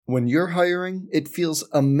When you're hiring, it feels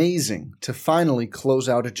amazing to finally close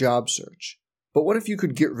out a job search. But what if you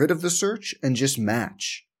could get rid of the search and just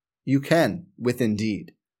match? You can with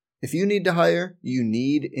Indeed. If you need to hire, you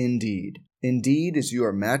need Indeed. Indeed is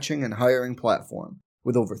your matching and hiring platform.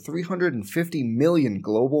 With over 350 million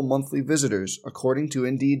global monthly visitors, according to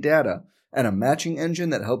Indeed data, and a matching engine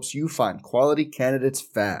that helps you find quality candidates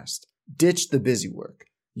fast. Ditch the busy work.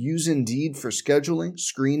 Use Indeed for scheduling,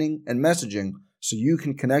 screening, and messaging so you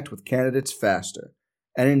can connect with candidates faster.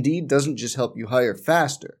 And Indeed doesn't just help you hire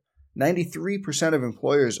faster. 93% of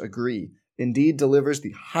employers agree Indeed delivers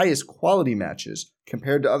the highest quality matches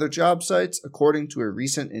compared to other job sites, according to a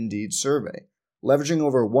recent Indeed survey. Leveraging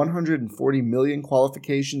over 140 million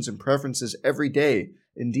qualifications and preferences every day,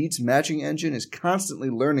 Indeed's matching engine is constantly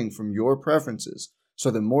learning from your preferences, so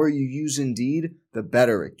the more you use Indeed, the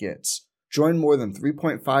better it gets. Join more than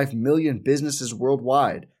 3.5 million businesses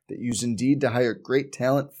worldwide that use Indeed to hire great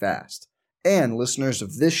talent fast. And listeners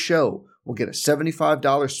of this show will get a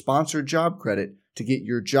 $75 sponsored job credit to get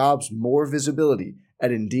your jobs more visibility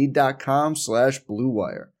at Indeed.com/Blue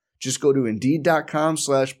Wire. Just go to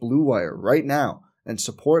Indeed.com/Blue Wire right now and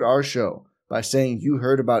support our show by saying you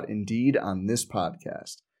heard about Indeed on this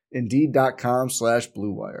podcast.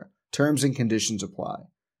 Indeed.com/Blue Wire. Terms and conditions apply.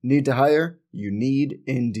 Need to hire? You need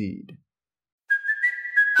Indeed.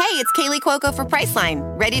 Hey, it's Kaylee Cuoco for Priceline.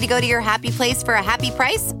 Ready to go to your happy place for a happy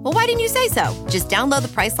price? Well, why didn't you say so? Just download the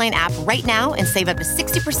Priceline app right now and save up to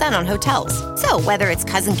 60% on hotels. So whether it's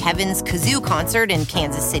Cousin Kevin's Kazoo Concert in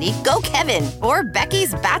Kansas City, go Kevin, or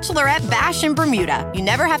Becky's Bachelorette Bash in Bermuda, you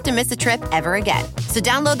never have to miss a trip ever again. So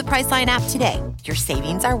download the Priceline app today. Your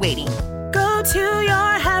savings are waiting. Go to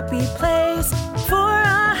your happy place for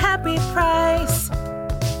a happy price.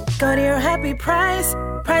 Go to your happy price,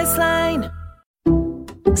 Priceline.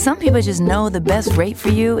 Some people just know the best rate for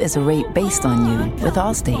you is a rate based on you with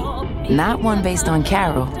Allstate. Not one based on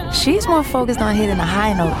Carol. She's more focused on hitting a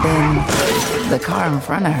high note than the car in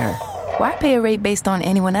front of her. Why pay a rate based on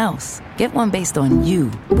anyone else? Get one based on you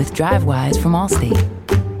with DriveWise from Allstate.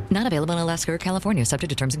 Not available in Alaska or California,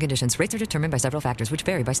 subject to terms and conditions. Rates are determined by several factors, which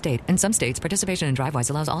vary by state. In some states, participation in DriveWise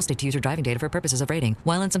allows Allstate to use your driving data for purposes of rating.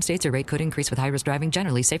 While in some states, your rate could increase with high-risk driving.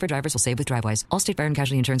 Generally, safer drivers will save with DriveWise. Allstate Fire and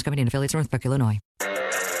Casualty Insurance Company and affiliates, Northbrook, Illinois.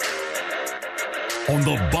 On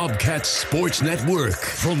the Bobcats Sports Network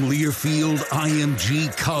from Learfield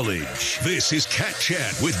IMG College. This is Cat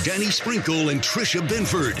Chat with Danny Sprinkle and Trisha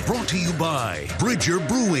Binford. Brought to you by Bridger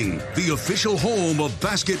Brewing, the official home of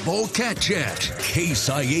basketball Cat Chat. Case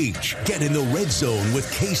IH. Get in the red zone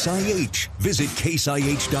with Case IH. Visit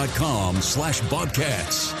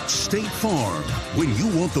caseih.com/Bobcats. State Farm. When you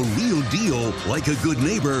want the real deal, like a good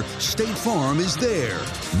neighbor, State Farm is there.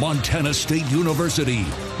 Montana State University.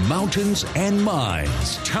 Mountains and Mines.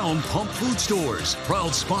 Town Pump Food Stores,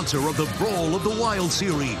 proud sponsor of the Brawl of the Wild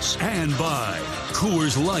series. And by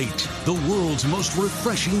Coors Light, the world's most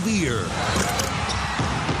refreshing beer.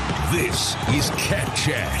 This is Cat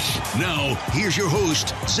Chat. Now, here's your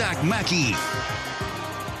host, Zach Mackey.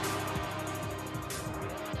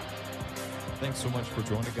 Thanks so much for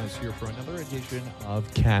joining us here for another edition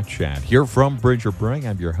of Cat Chat. Here from Bridger Brewing,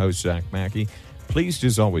 I'm your host, Zach Mackey. Pleased,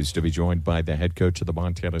 as always, to be joined by the head coach of the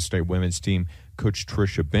Montana State women's team, Coach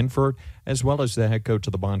Trisha Binford, as well as the head coach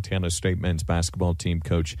of the Montana State men's basketball team,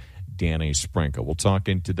 Coach Danny Sprinkle. We'll talk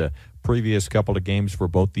into the previous couple of games for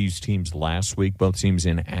both these teams last week, both teams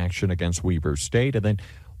in action against Weber State, and then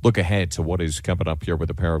look ahead to what is coming up here with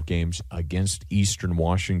a pair of games against Eastern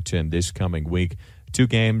Washington this coming week. Two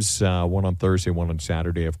games, one on Thursday, one on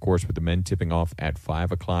Saturday, of course, with the men tipping off at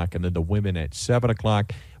 5 o'clock, and then the women at 7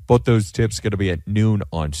 o'clock. Both those tips going to be at noon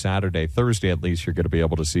on Saturday. Thursday, at least, you're going to be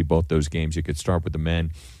able to see both those games. You could start with the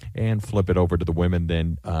men and flip it over to the women.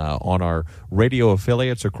 Then on our radio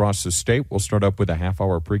affiliates across the state, we'll start up with a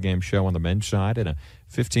half-hour pregame show on the men's side and a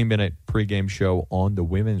 15-minute pregame show on the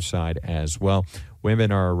women's side as well.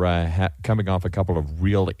 Women are coming off a couple of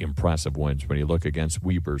real impressive wins when you look against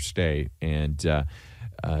Weber State and a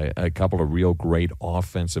couple of real great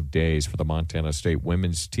offensive days for the Montana State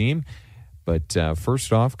women's team. But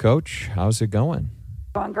first off, Coach, how's it going?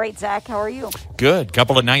 Going great, Zach. How are you? Good.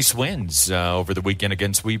 Couple of nice wins over the weekend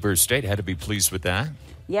against Weber State. Had to be pleased with that.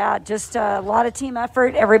 Yeah, just a lot of team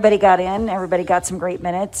effort. Everybody got in. Everybody got some great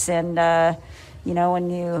minutes. And, when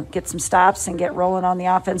you get some stops and get rolling on the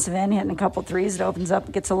offensive end, hitting a couple threes, it opens up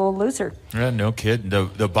and gets a little looser. Yeah, no kidding.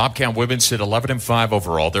 The Bobcat women sit 11-5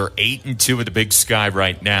 overall. They're 8-2 in the Big Sky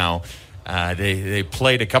right now. They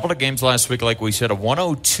played a couple of games last week, like we said, a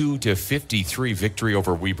 102-53 victory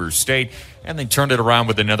over Weber State, and they turned it around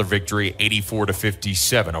with another victory,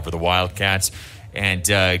 84-57 over the Wildcats. And,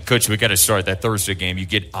 Coach, we got to start that Thursday game. You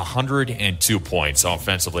get 102 points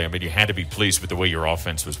offensively. I mean, you had to be pleased with the way your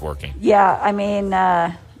offense was working. Yeah, I mean,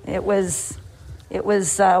 it was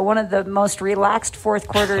one of the most relaxed fourth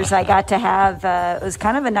quarters I got to have. It was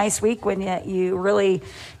kind of a nice week when you really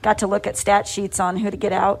got to look at stat sheets on who to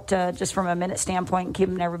get out just from a minute standpoint and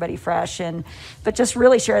keeping everybody fresh. But just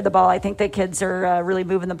really shared the ball. I think the kids are really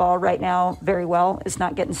moving the ball right now very well. It's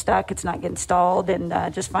not getting stuck. It's not getting stalled.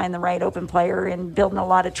 And just finding the right open player and building a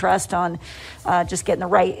lot of trust on just getting the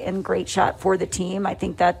right and great shot for the team. I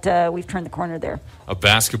think that we've turned the corner there. A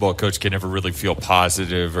basketball coach can never really feel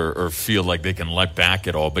positive or feel like they can let back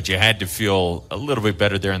at all, but you had to feel a little bit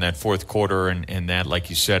better there in that fourth quarter and that, like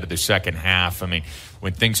you said, the second half. I mean,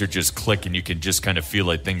 when things are just clicking, you can just kind of feel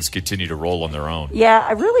like things continue to roll on their own. Yeah,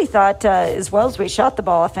 I really thought as well as we shot the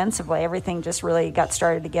ball offensively, everything just really got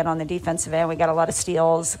started again on the defensive end. We got a lot of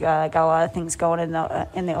steals, got a lot of things going in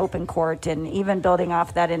the open court, and even building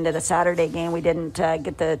off that into the Saturday game, we didn't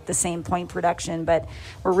get the same point production, but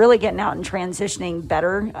we're really getting out and transitioning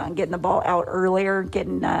better, getting the ball out earlier,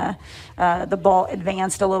 getting the ball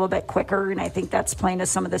advanced a little bit quicker, and I think that's playing to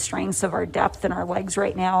some of the strengths of our depth and our legs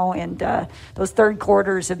right now, and those third quarters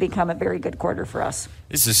have become a very good quarter for us.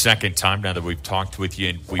 This is the second time now that we've talked with you,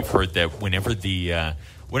 and we've heard that whenever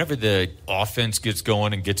the offense gets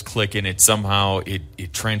going and gets clicking, it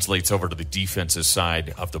translates over to the defensive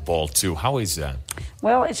side of the ball too. How is that?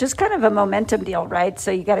 Well, it's just kind of a momentum deal, right? So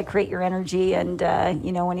you got to create your energy, and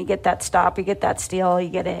when you get that stop, you get that steal, you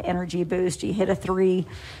get an energy boost. You hit a three,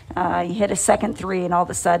 you hit a second three, and all of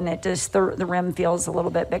a sudden, it just the rim feels a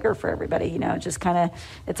little bit bigger for everybody. Just kind of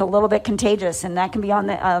it's a little bit contagious, and that can be on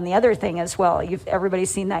the other thing as well. Everybody's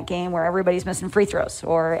seen that game where everybody's missing free throws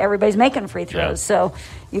or everybody's making free throws. Yeah. So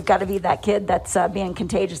you've got to be that kid that's being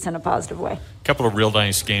contagious in a positive way. A couple of real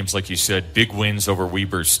nice games, like you said, big wins over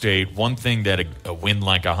Weber State. One thing that a win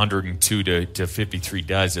like 102 to 53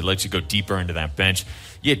 does, it lets you go deeper into that bench.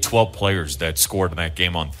 You had 12 players that scored in that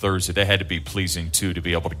game on Thursday. That had to be pleasing, too, to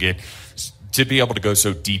be able to go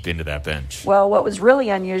so deep into that bench. Well, what was really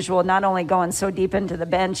unusual, not only going so deep into the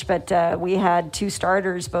bench, but we had two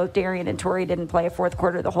starters. Both Darian and Tori didn't play a fourth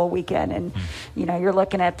quarter the whole weekend. And, you're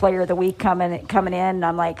looking at player of the week coming in. And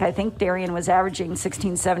I'm like, I think Darian was averaging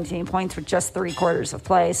 16, 17 points with just 3 quarters of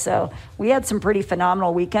play. So we had some pretty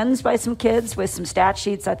phenomenal weekends by some kids with some stat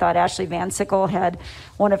sheets. I thought Ashley Van Sickle had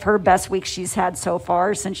one of her best weeks she's had so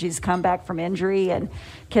far since she's come back from injury. And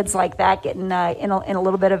kids like that getting in a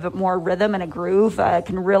little bit of a more rhythm and a groove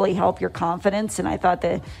can really help your confidence. And I thought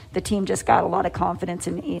the team just got a lot of confidence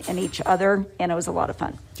in each other, and it was a lot of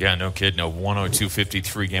fun. Yeah, no kid. No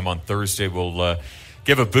 102-53 game on Thursday will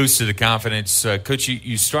give a boost to the confidence. Coach,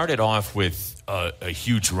 you started off with a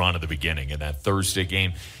huge run at the beginning in that Thursday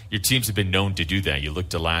game. Your teams have been known to do that. You looked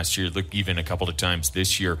to last year, look even a couple of times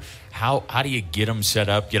this year. How do you get them set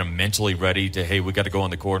up, get them mentally ready to, hey, we got to go on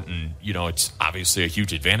the court? And, it's obviously a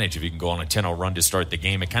huge advantage if you can go on a 10-0 run to start the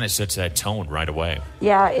game. It kind of sets that tone right away.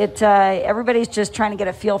 Yeah, everybody's just trying to get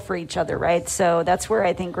a feel for each other, right? So that's where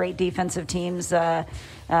I think great defensive teams that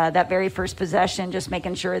very first possession, just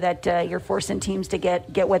making sure that you're forcing teams to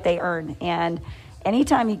get what they earn. And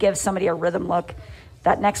anytime you give somebody a rhythm look,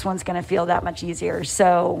 that next one's going to feel that much easier.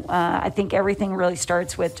 So I think everything really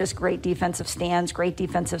starts with just great defensive stands, great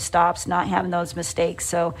defensive stops, not having those mistakes.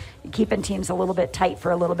 So keeping teams a little bit tight for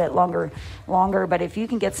a little bit longer. But if you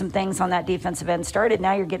can get some things on that defensive end started,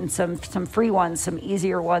 now you're getting some free ones, some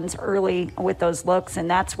easier ones early with those looks, and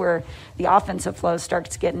that's where the offensive flow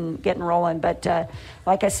starts getting rolling. But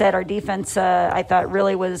like I said, our defense, I thought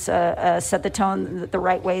really was set the tone the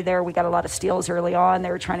right way there. We got a lot of steals early on. They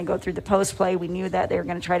were trying to go through the post play. We knew that they were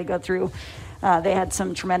going to try to go through. They had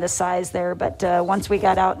some tremendous size there, but once we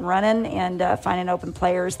got out and running and finding open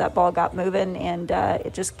players, that ball got moving, and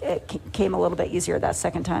it came a little bit easier that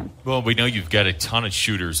second time. Well, we know you've got a ton of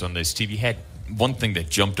shooters on this team. You had one thing that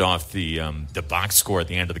jumped off the box score at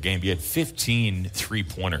the end of the game. You had 15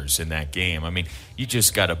 3-pointers in that game. I mean, you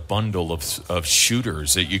just got a bundle of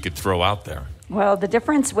shooters that you could throw out there. Well, the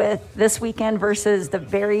difference with this weekend versus the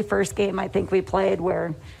very first game I think we played, where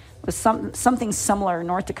it was something similar,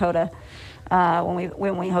 North Dakota. When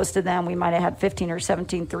we hosted them, we might have had 15 or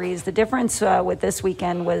 17 threes. The difference with this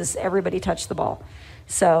weekend was everybody touched the ball.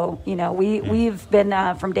 So, we've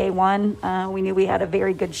been from day one. We knew we had a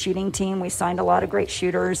very good shooting team. We signed a lot of great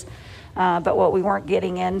shooters. But what we weren't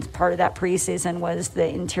getting in part of that preseason was the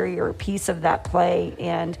interior piece of that play.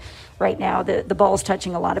 And right now. The ball's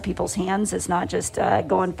touching a lot of people's hands. It's not just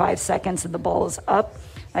going 5 seconds and the ball is up.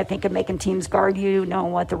 I think of making teams guard you,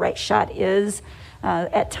 knowing what the right shot is.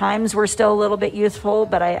 At times, we're still a little bit youthful,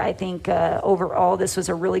 but I think overall this was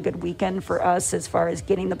a really good weekend for us as far as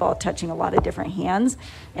getting the ball touching a lot of different hands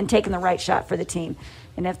and taking the right shot for the team.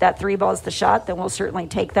 And if that 3-ball is the shot, then we'll certainly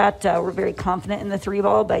take that. We're very confident in the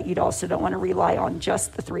 3-ball, but you also don't want to rely on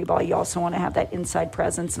just the 3-ball. You also want to have that inside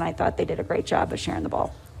presence, and I thought they did a great job of sharing the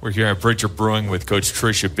ball. We're here at Bridger Brewing with Coach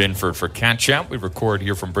Tricia Binford for Cat Chat. We record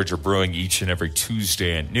here from Bridger Brewing each and every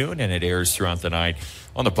Tuesday at noon, and it airs throughout the night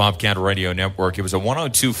on the Bobcat Radio Network. It was a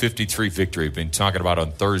 102-53 victory. We've been talking about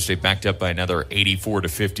on Thursday, backed up by another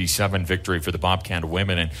 84-57 victory for the Bobcat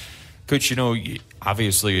women. And Coach,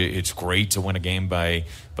 obviously it's great to win a game by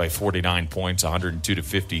 49 points,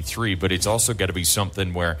 102-53, but it's also got to be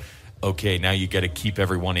something where, okay, now you got to keep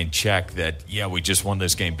everyone in check that, we just won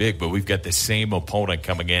this game big, but we've got the same opponent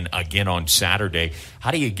coming in again on Saturday. How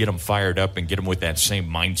do you get them fired up and get them with that same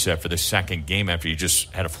mindset for the second game after you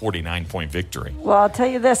just had a 49-point victory? Well, I'll tell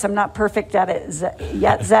you this. I'm not perfect at it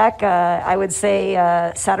yet, Zach. I would say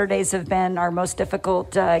Saturdays have been our most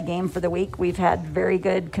difficult game for the week. We've had very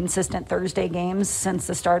good, consistent Thursday games since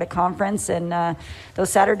the start of conference, and those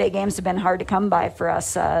Saturday games have been hard to come by for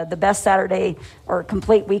us. The best Saturday or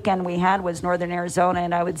complete weekend we had was Northern Arizona,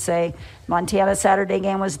 and I would say Montana Saturday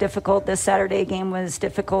game was difficult. This Saturday game was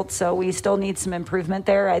difficult, so we still need some improvement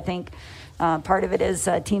there. I think part of it is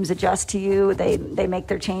teams adjust to you. They make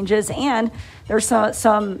their changes, and there's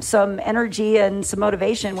some energy and some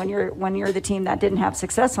motivation when you're the team that didn't have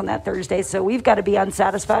success on that Thursday. So we've got to be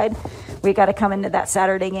unsatisfied. We got to come into that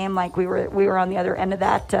Saturday game like we were on the other end of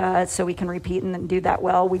that, so we can repeat and do that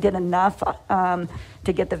well. We did enough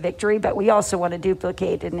to get the victory, but we also want to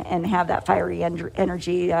duplicate and have that fiery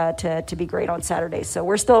energy to be great on Saturday. So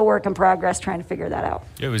we're still a work in progress trying to figure that out.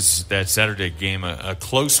 It was that Saturday game, a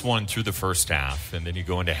close one through the first half, and then you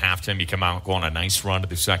go into halftime, you come out, go on a nice run to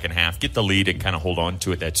the second half, get the lead and kind of hold on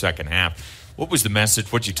to it that second half. What was the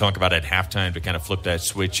message? What did you talk about at halftime to kind of flip that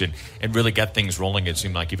switch and really get things rolling? It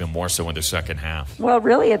seemed like even more so in the second half. Well,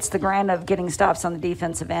 really, it's the grind of getting stops on the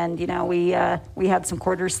defensive end. We had some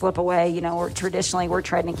quarters slip away. We're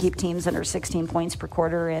trying to keep teams under 16 points per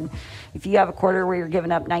quarter. And if you have a quarter where you're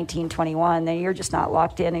giving up 19-21, then you're just not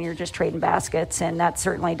locked in and you're just trading baskets. And that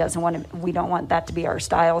certainly we don't want that to be our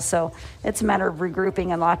style. So it's a matter of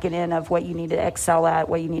regrouping and locking in of what you need to excel at,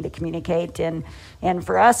 what you need to communicate. And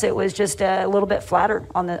for us, it was just a little bit flatter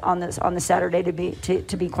on the Saturday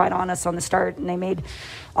to be quite honest on the start, and they made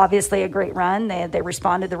obviously a great run. They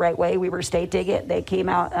responded the right way. Weber State did it. They came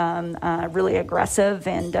out really aggressive,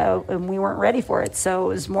 and we weren't ready for it. So it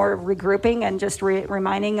was more regrouping and just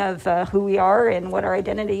reminding of who we are and what our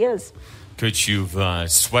identity is. Coach, you've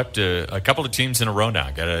swept a couple of teams in a row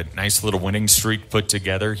now. Got a nice little winning streak put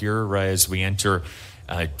together here as we enter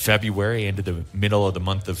February, into the middle of the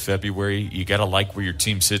month of February. You got to like where your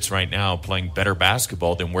team sits right now, playing better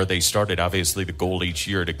basketball than where they started. Obviously, the goal each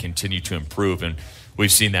year to continue to improve, and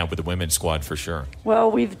we've seen that with the women's squad for sure.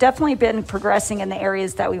 Well, we've definitely been progressing in the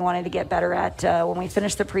areas that we wanted to get better at. When we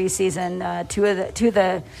finished the preseason, two of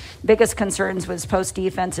the biggest concerns was post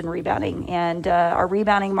defense and rebounding, and our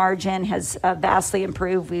rebounding margin has vastly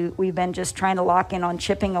improved. We've been just trying to lock in on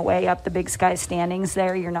chipping away up the Big Sky standings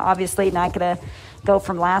there. You're obviously not going to go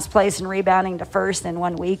from last place in rebounding to first in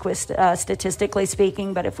 1 week, with statistically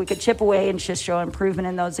speaking. But if we could chip away and just show improvement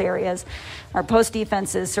in those areas, our post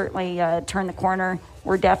defenses certainly turned the corner.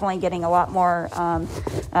 We're definitely getting a lot more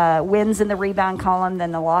wins in the rebound column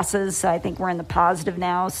than the losses. I think we're in the positive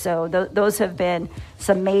now. So those have been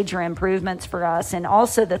some major improvements for us. And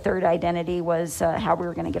also the third identity was how we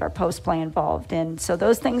were going to get our post play involved. And so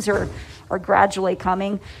those things are gradually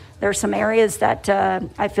coming. There are some areas that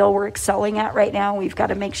I feel we're excelling at right now. We've got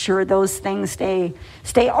to make sure those things stay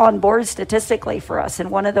on board statistically for us. And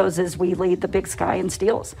one of those is we lead the Big Sky in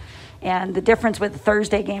steals. And the difference with the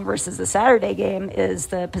Thursday game versus the Saturday game is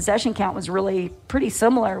the possession count was really pretty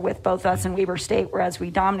similar with both us and Weber State, whereas we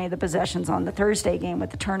dominated the possessions on the Thursday game with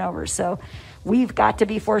the turnovers. So we've got to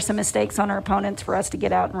be forcing mistakes on our opponents for us to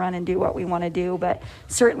get out and run and do what we want to do, but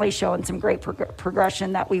certainly showing some great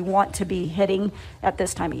progression that we want to be hitting at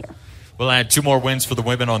this time of year. We'll add two more wins for the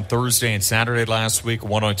women on Thursday and Saturday last week,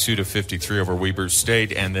 102-53 over Weber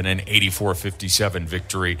State, and then an 84-57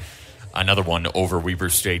 victory, another one over Weber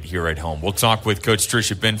State here at home. We'll talk with Coach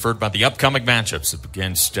Tricia Binford about the upcoming matchups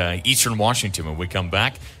against Eastern Washington when we come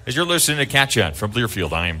back, as you're listening to Cat Chat from Learfield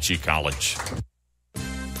IMG College.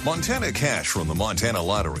 Montana Cash from the Montana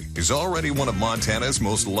Lottery is already one of Montana's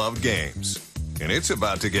most loved games. And it's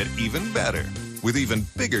about to get even better with even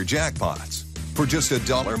bigger jackpots. For just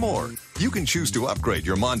 $1 more, you can choose to upgrade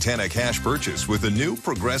your Montana Cash purchase with the new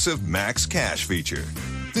Progressive Max Cash feature.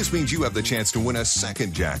 This means you have the chance to win a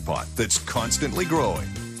second jackpot that's constantly growing.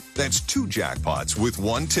 That's 2 jackpots with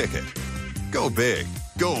 1 ticket. Go big.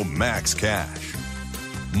 Go Max Cash.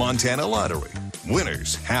 Montana Lottery.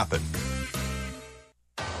 Winners happen.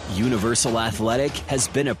 Universal Athletic has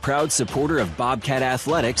been a proud supporter of Bobcat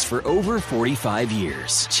Athletics for over 45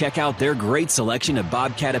 years. Check out their great selection of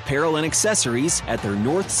Bobcat apparel and accessories at their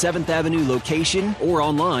North 7th Avenue location or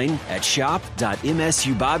online at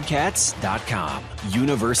shop.msubobcats.com.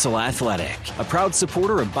 Universal Athletic, a proud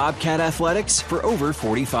supporter of Bobcat Athletics for over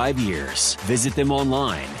 45 years. Visit them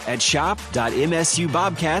online at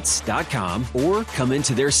shop.msubobcats.com or come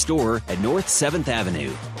into their store at North 7th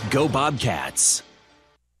Avenue. Go Bobcats!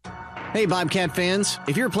 Hey Bobcat fans,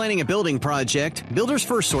 if you're planning a building project, Builders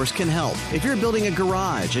First Source can help. If you're building a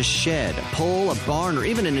garage, a shed, a pole, a barn, or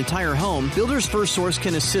even an entire home, Builders First Source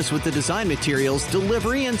can assist with the design materials,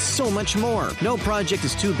 delivery, and so much more. No project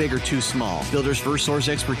is too big or too small. Builders First Source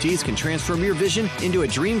expertise can transform your vision into a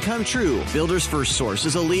dream come true. Builders First Source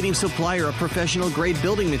is a leading supplier of professional-grade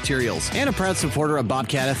building materials and a proud supporter of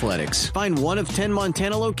Bobcat Athletics. Find one of 10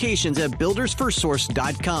 Montana locations at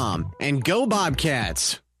buildersfirstsource.com. And go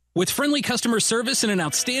Bobcats! With friendly customer service and an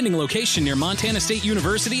outstanding location near Montana State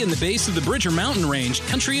University and the base of the Bridger Mountain Range,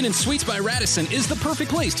 Country Inn & Suites by Radisson is the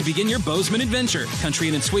perfect place to begin your Bozeman adventure. Country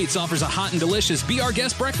Inn & Suites offers a hot and delicious Be Our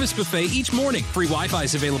Guest breakfast buffet each morning. Free Wi-Fi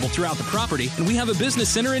is available throughout the property, and we have a business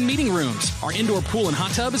center and meeting rooms. Our indoor pool and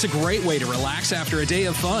hot tub is a great way to relax after a day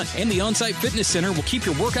of fun, and the on-site fitness center will keep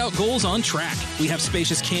your workout goals on track. We have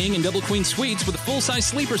spacious king and double queen suites with a full-size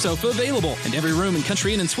sleeper sofa available, and every room in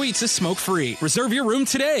Country Inn & Suites is smoke-free. Reserve your room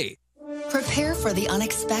today. Prepare for the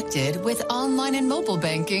unexpected with online and mobile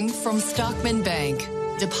banking from Stockman Bank.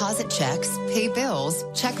 Deposit checks, pay bills,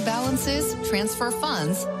 check balances, transfer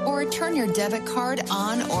funds, or turn your debit card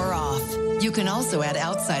on or off. You can also add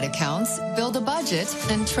outside accounts, build a budget,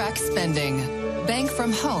 and track spending. Bank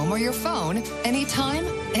from home or your phone, anytime,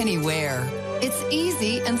 anywhere. It's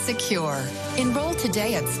easy and secure. Enroll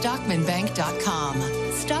today at StockmanBank.com.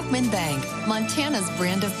 Stockman Bank, Montana's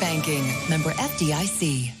brand of banking. Member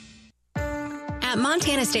FDIC. At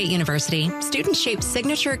Montana State University, students shape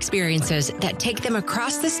signature experiences that take them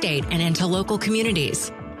across the state and into local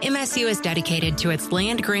communities. MSU is dedicated to its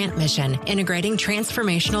land grant mission, integrating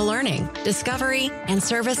transformational learning, discovery, and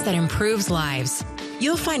service that improves lives.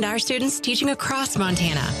 You'll find our students teaching across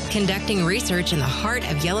Montana, conducting research in the heart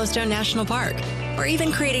of Yellowstone National Park, or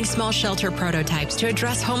even creating small shelter prototypes to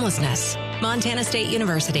address homelessness. Montana State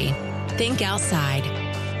University. Think outside.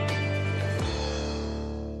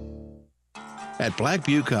 At Black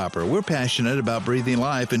Butte Copper, we're passionate about breathing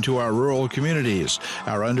life into our rural communities.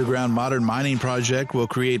 Our underground modern mining project will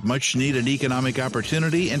create much-needed economic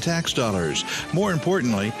opportunity and tax dollars. More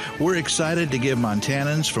importantly, we're excited to give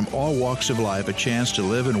Montanans from all walks of life a chance to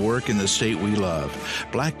live and work in the state we love.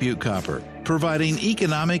 Black Butte Copper, providing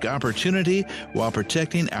economic opportunity while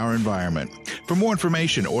protecting our environment. For more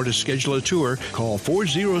information or to schedule a tour, call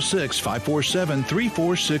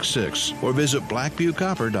 406-547-3466 or visit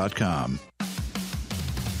blackbuttecopper.com.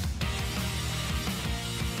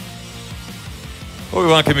 Well, we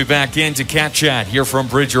welcome you back into Cat Chat here from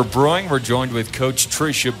Bridger Brewing. We're joined with Coach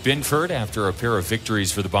Tricia Binford after a pair of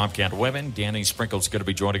victories for the Bobcat women. Danny Sprinkle's going to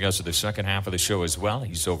be joining us in the second half of the show as well.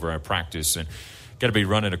 He's over at practice and going to be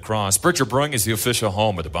running across. Bridger Brewing is the official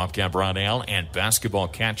home of the Bobcat Brown Ale and Basketball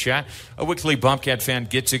Cat Chat, a weekly Bobcat fan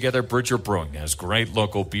get-together. Bridger Brewing has great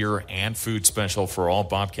local beer and food special for all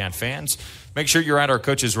Bobcat fans. Make sure you're at our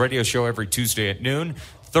Coach's Radio Show every Tuesday at noon.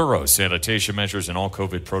 Thorough sanitation measures and all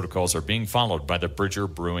COVID protocols are being followed by the Bridger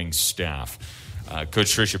Brewing staff.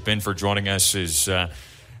 Coach Tricia Binford joining us is their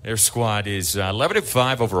squad is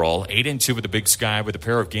 11-5 overall, 8-2 with the Big Sky, with a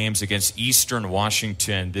pair of games against Eastern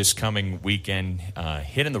Washington this coming weekend.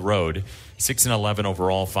 Hitting the road, 6-11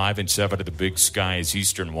 overall, 5-7 at the Big Sky is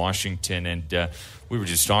Eastern Washington, and we were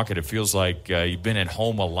just talking. It feels like you've been at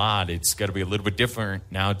home a lot. It's got to be a little bit different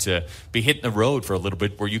now to be hitting the road for a little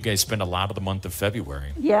bit, where you guys spend a lot of the month of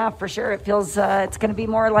February. Yeah, for sure. It feels it's going to be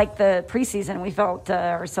more like the preseason. We felt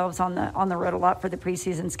ourselves on the road a lot for the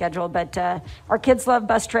preseason schedule, but our kids love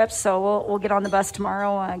bus trips, so we'll get on the bus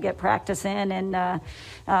tomorrow, get practice in, and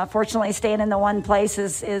fortunately, staying in the one place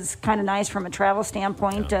is kind of nice from a travel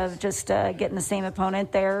standpoint of just getting the same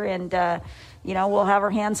opponent there and. we'll have our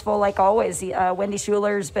hands full like always. Wendy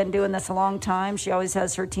Schuler's been doing this a long time. She always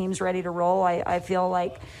has her teams ready to roll. I feel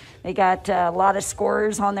like they got a lot of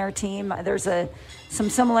scorers on their team. There's some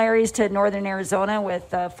similarities to Northern Arizona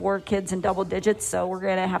with 4 kids in double digits, so we're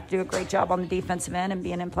going to have to do a great job on the defensive end and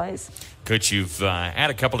being in place. Coach, you've had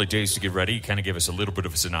a couple of days to get ready. You kind of give us a little bit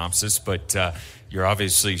of a synopsis, but you're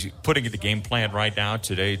obviously putting in the game plan right now,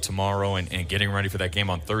 today, tomorrow, and getting ready for that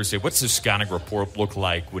game on Thursday. What's the scouting report look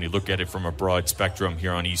like when you look at it from a broad spectrum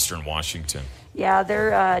here on Eastern Washington? Yeah,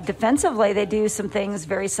 they're defensively, they do some things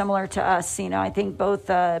very similar to us. I think both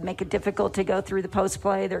make it difficult to go through the post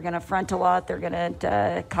play. They're going to front a lot. They're going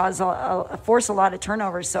to force a lot of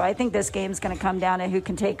turnovers. So I think this game's going to come down to who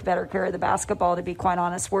can take better care of the basketball, to be quite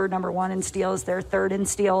honest. We're number 1 in steals. They're 3rd in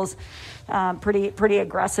steals. Pretty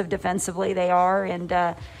aggressive defensively they are. And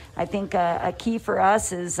I think a key for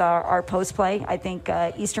us is our post play. I think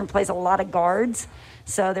Eastern plays a lot of guards.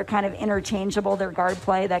 So they're kind of interchangeable. Their guard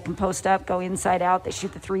play that can post up, go inside out. They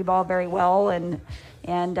shoot the 3 ball very well. And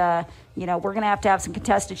we're going to have some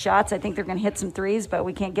contested shots. I think they're going to hit some threes, but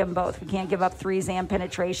we can't give them both. We can't give up threes and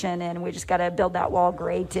penetration, and we just got to build that wall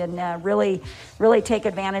great and really take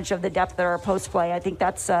advantage of the depth of our post play. I think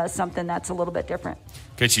that's something that's a little bit different.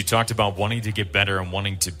 Coach, you talked about wanting to get better and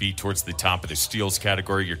wanting to be towards the top of the steals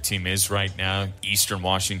category. Your team is right now. Eastern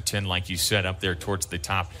Washington, like you said, up there towards the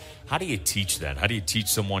top. How do you teach that? How do you teach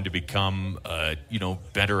someone to become,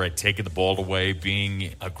 better at taking the ball away,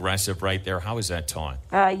 being aggressive right there? How is that taught?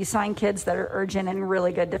 You sign kids that are urgent and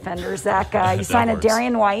really good defenders. Zach, you sign a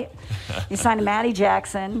Darian White, you sign a Maddie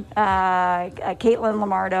Jackson, Caitlin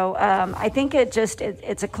Lamardo. I think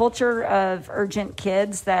it's a culture of urgent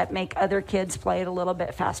kids that make other kids play at a little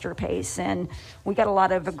bit faster pace. And we got a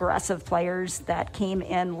lot of aggressive players that came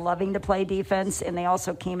in loving to play defense, and they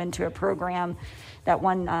also came into a program that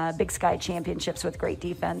won Big Sky championships with great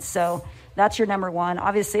defense. So that's your number 1.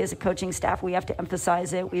 Obviously, as a coaching staff, we have to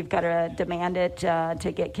emphasize it. We've got to demand it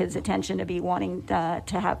to get kids' attention, to be wanting to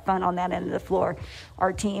have fun on that end of the floor.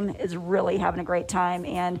 Our team is really having a great time,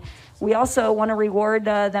 and we also want to reward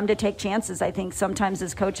them to take chances. I think sometimes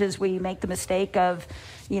as coaches, we make the mistake of,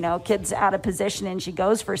 kids out of position and she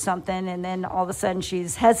goes for something, and then all of a sudden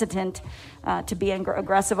she's hesitant to be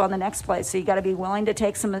aggressive on the next play. So you got to be willing to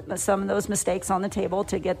take some of those mistakes on the table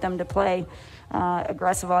to get them to play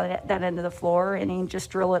aggressive on that end of the floor, and you just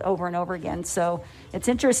drill it over and over again. So it's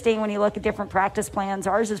interesting when you look at different practice plans.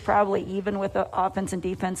 Ours is probably even with the offense and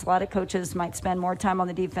defense. A lot of coaches might spend more time on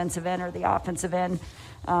the defensive end or the offensive end.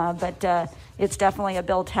 But it's definitely a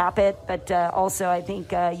built habit. But also, I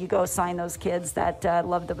think you go sign those kids that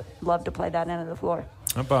love to play that end of the floor.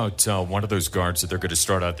 How about one of those guards that they're going to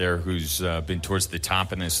start out there who's been towards the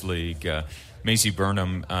top in this league? Macy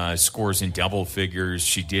Burnham scores in double figures.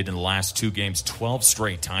 She did in the last 2 games 12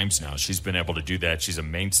 straight times now. She's been able to do that. She's a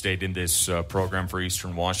mainstay in this program for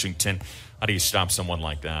Eastern Washington. How do you stop someone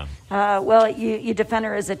like that? Well, you defend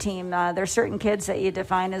her as a team. There's certain kids that you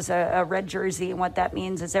define as a red jersey, and what that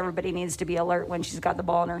means is everybody needs to be alert when she's got the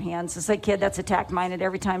ball in her hands. It's a kid that's attack-minded.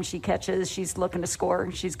 Every time she catches, she's looking to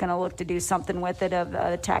score. She's going to look to do something with it, of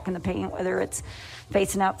attacking the paint, whether it's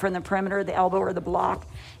facing out from the perimeter, the elbow, or the block.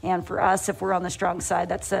 And for us, if we're on the strong side,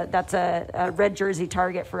 that's a red jersey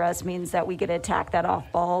target for us. Means that we get to attack that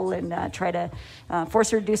off ball and try to force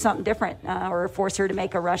her to do something different, or force her to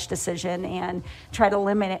make a rush decision, and try to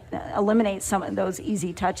eliminate some of those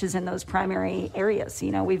easy touches in those primary areas.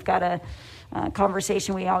 We've got a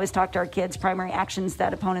conversation. We always talk to our kids, primary actions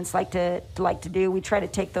that opponents like to do. We try to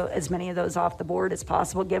take as many of those off the board as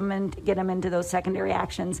possible, get them into those secondary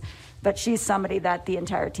actions. But she's somebody that the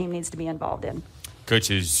entire team needs to be involved in.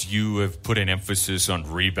 Coaches, you have put an emphasis on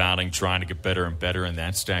rebounding, trying to get better and better in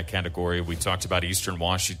that stat category. We talked about Eastern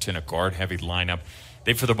Washington, a guard-heavy lineup.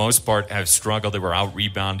 They, for the most part, have struggled. They were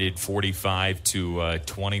out-rebounded 45 to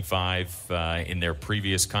 25 in their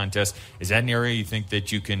previous contest. Is that an area you think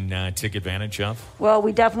that you can take advantage of? Well,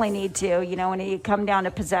 we definitely need to. When you come down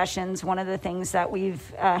to possessions, one of the things that we've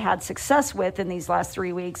had success with in these last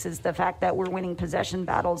 3 weeks is the fact that we're winning possession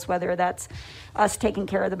battles, whether that's us taking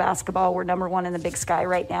care of the basketball. We're number 1 in the Big Sky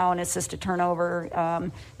right now in assist to turnover,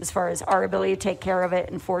 as far as our ability to take care of it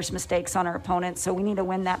and force mistakes on our opponents. So we need to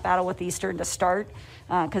win that battle with Eastern to start,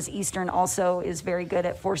 because Eastern also is very good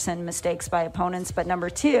at forcing mistakes by opponents. But number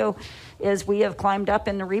 2 is we have climbed up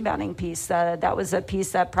in the rebounding piece. That was a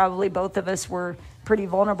piece that probably both of us were pretty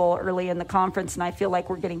vulnerable early in the conference, and I feel like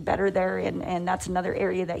we're getting better there, and that's another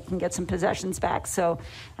area that you can get some possessions back. So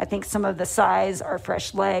I think some of the size, our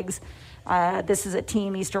fresh legs, This is a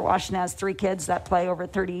team. Eastern Washington has 3 kids that play over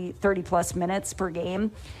 30-plus minutes per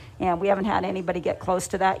game. And we haven't had anybody get close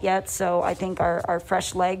to that yet. So I think our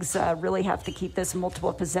fresh legs really have to keep this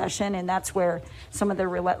multiple possession. And that's where some of the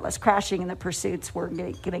relentless crashing and the pursuits, we're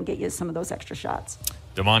going to get you some of those extra shots.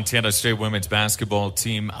 The Montana State women's basketball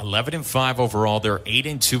team, 11-5 overall. They're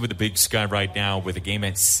 8-2 with the Big Sky right now, with a game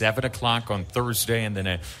at 7 o'clock on Thursday and then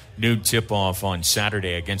a noon tip-off on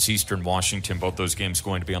Saturday against Eastern Washington. Both those games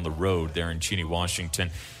going to be on the road there in Cheney,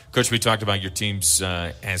 Washington. Coach, we talked about your teams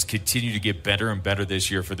has continued to get better and better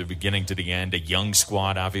this year from the beginning to the end. A young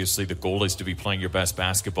squad, obviously. The goal is to be playing your best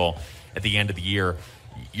basketball at the end of the year.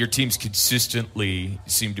 Your teams consistently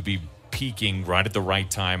seem to be peaking right at the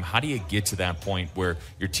right time. How do you get to that point where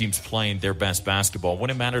your team's playing their best basketball when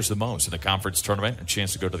it matters the most in the conference tournament, a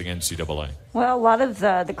chance to go to the NCAA? Well, a lot of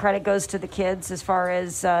the credit goes to the kids as far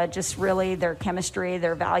as just really their chemistry,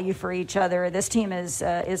 their value for each other. This team is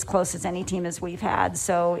as close as any team as we've had.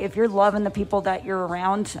 So if you're loving the people that you're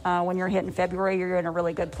around when you're hitting February, you're in a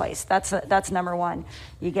really good place. That's number one.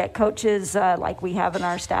 You get coaches like we have in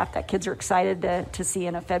our staff that kids are excited to see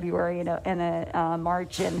in a February and a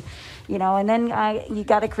March, and and then you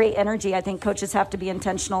got to create energy. I think coaches have to be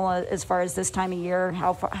intentional as far as this time of year,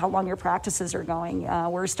 how long your practices are going.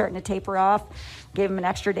 We're starting to taper off. Gave them an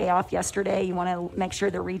extra day off yesterday. You want to make sure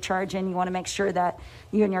they're recharging. You want to make sure that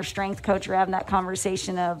you and your strength coach are having that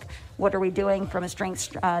conversation of what are we doing from a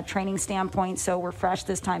strength training standpoint, so we're fresh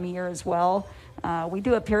this time of year as well. We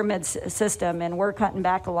do a pyramid system, and we're cutting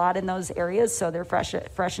back a lot in those areas, so they're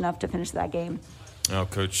fresh enough to finish that game. Well,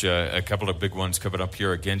 Coach, a couple of big ones coming up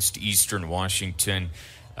here against Eastern Washington.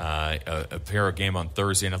 A pair game on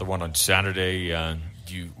Thursday, another one on Saturday.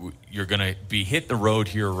 You're going to be hitting the road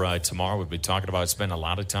here tomorrow. We've been talking about spending a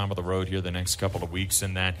lot of time on the road here the next couple of weeks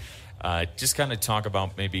and that. Just kind of talk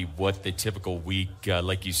about maybe what the typical week,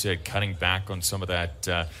 like you said, cutting back on some of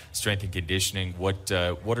that strength and conditioning. What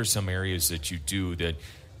are some areas that you do that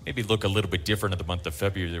maybe look a little bit different in the month of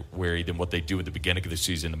February than what they do at the beginning of the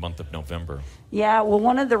season, the month of November? Yeah, well,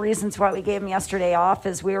 one of the reasons why we gave them yesterday off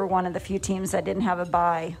is we were one of the few teams that didn't have a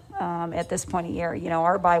bye at this point of year.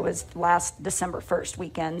 Our bye was last December 1st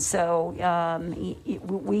weekend, so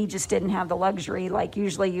we just didn't have the luxury. Like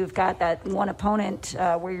usually you've got that one opponent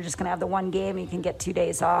where you're just going to have the one game and you can get 2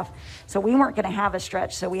 days off. So we weren't going to have a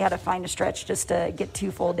stretch, so we had to find a stretch just to get 2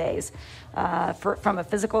 full days. From a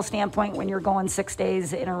physical standpoint, when you're going 6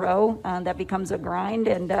 days in a row, that becomes a grind,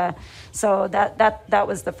 and so that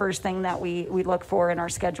was the first thing that we look for in our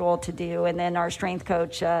schedule to do. And then our strength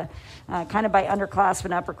coach, kind of by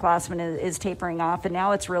underclassmen, upperclassmen, is tapering off, and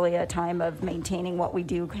now it's really a time of maintaining what we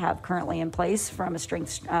do have currently in place from a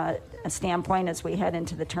strength standpoint as we head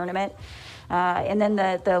into the tournament. And then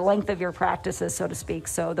the length of your practices, so to speak.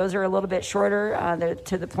 So those are a little bit shorter, they're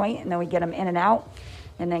to the point, and then we get them in and out.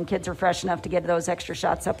 And then kids are fresh enough to get those extra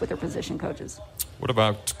shots up with their position coaches. What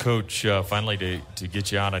about, Coach, finally to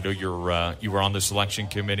get you on? I know you were on the selection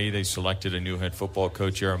committee. They selected a new head football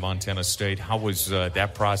coach here at Montana State. How was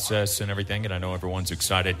that process and everything? And I know everyone's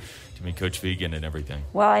excited to meet Coach Vigen and everything.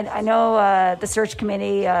 Well, I know the search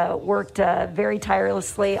committee worked very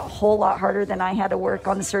tirelessly, a whole lot harder than I had to work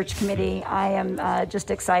on the search committee. I am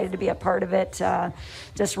just excited to be a part of it.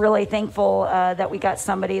 Just really thankful that we got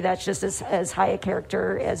somebody that's just as high a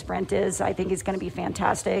character as Brent is. I think he's going to be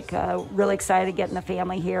fantastic. Really excited getting the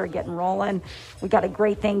family here, getting rolling. We got a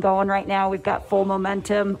great thing going right now. We've got full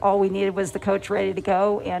momentum. All we needed was the coach ready to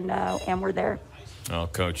go, and we're there. Well,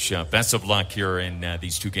 Coach, best of luck here in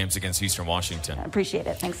these 2 games against Eastern Washington. I appreciate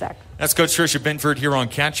it. Thanks, Zach. That's Coach Tricia Binford here on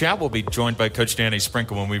Cat Chat. We'll be joined by Coach Danny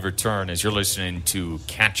Sprinkle when we return as you're listening to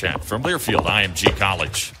Cat Chat from Learfield IMG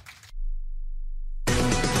College.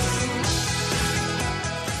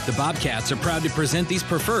 The Bobcats are proud to present these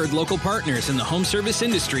preferred local partners in the home service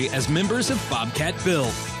industry as members of Bobcat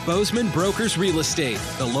Build. Bozeman Brokers Real Estate,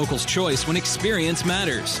 the local's choice when experience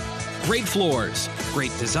matters. Great floors.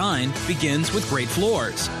 Great design begins with great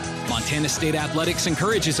floors. Montana State Athletics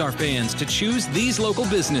encourages our fans to choose these local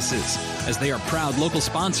businesses as they are proud local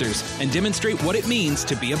sponsors and demonstrate what it means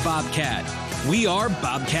to be a Bobcat. We are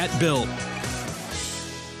Bobcat Built.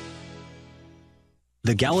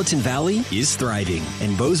 The Gallatin Valley is thriving,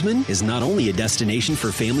 and Bozeman is not only a destination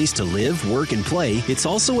for families to live, work, and play, it's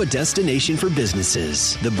also a destination for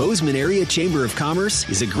businesses. The Bozeman Area Chamber of Commerce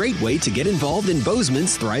is a great way to get involved in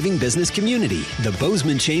Bozeman's thriving business community. The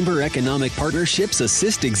Bozeman Chamber Economic Partnerships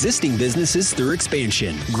assist existing businesses through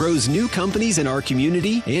expansion, grows new companies in our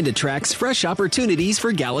community, and attracts fresh opportunities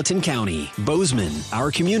for Gallatin County. Bozeman, our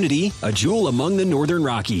community, a jewel among the Northern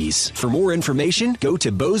Rockies. For more information, go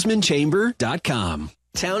to bozemanchamber.com.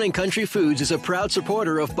 Town & Country Foods is a proud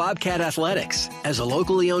supporter of Bobcat Athletics. As a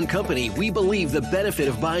locally owned company, we believe the benefit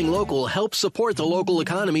of buying local helps support the local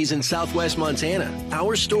economies in southwest Montana.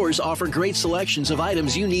 Our stores offer great selections of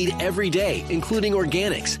items you need every day, including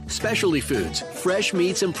organics, specialty foods, fresh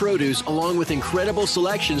meats and produce, along with incredible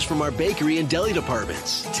selections from our bakery and deli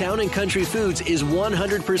departments. Town & Country Foods is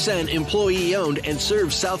 100% employee-owned and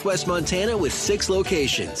serves southwest Montana with 6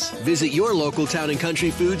 locations. Visit your local Town &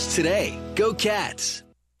 Country Foods today. Go Cats!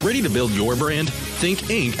 Ready to build your brand? Think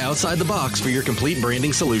Inc. outside the box for your complete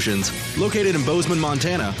branding solutions. Located in Bozeman,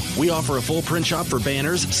 Montana, we offer a full print shop for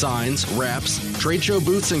banners, signs, wraps, trade show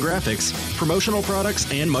booths and graphics, promotional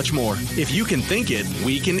products, and much more. If you can think it,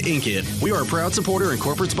 we can ink it. We are a proud supporter and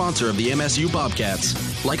corporate sponsor of the MSU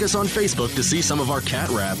Bobcats. Like us on Facebook to see some of our cat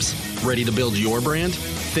wraps. Ready to build your brand?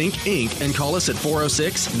 Think Inc. and call us at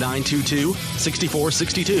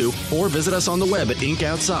 406-922-6462 or visit us on the web at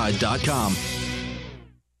inkoutside.com.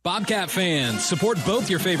 Bobcat fans, support both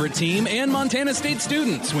your favorite team and Montana State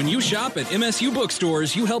students. When you shop at MSU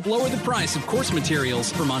Bookstores, you help lower the price of course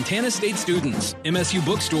materials for Montana State students. MSU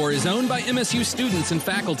Bookstore is owned by MSU students and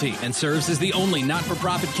faculty and serves as the only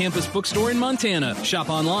not-for-profit campus bookstore in Montana. Shop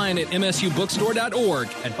online at msubookstore.org,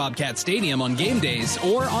 at Bobcat Stadium on game days,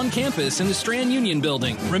 or on campus in the Strand Union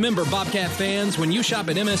Building. Remember, Bobcat fans, when you shop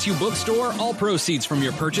at MSU Bookstore, all proceeds from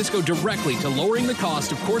your purchase go directly to lowering the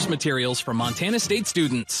cost of course materials for Montana State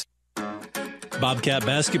students. Bobcat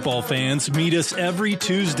basketball fans, meet us every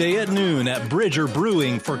Tuesday at noon at Bridger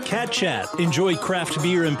Brewing for Cat Chat. Enjoy craft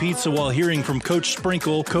beer and pizza while hearing from Coach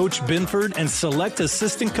Sprinkle, Coach Binford, and select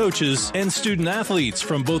assistant coaches and student athletes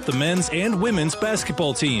from both the men's and women's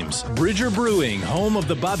basketball teams. Bridger Brewing, home of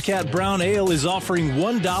the Bobcat Brown Ale, is offering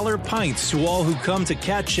 $1 pints to all who come to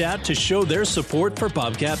Cat Chat to show their support for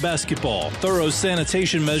Bobcat basketball. Thorough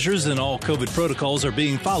sanitation measures and all COVID protocols are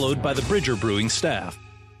being followed by the Bridger Brewing staff.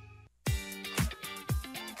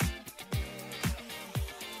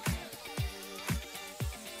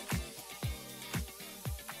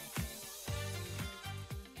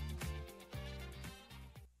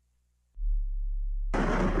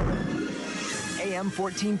 AM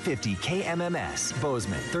 1450 KMMS,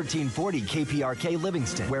 Bozeman, 1340 KPRK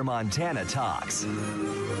Livingston, where Montana talks.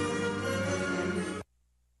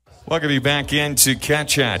 Welcome you back into Cat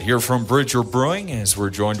Chat here from Bridger Brewing as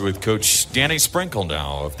we're joined with Coach Danny Sprinkle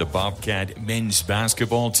now of the Bobcat men's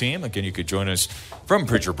basketball team. Again, you could join us from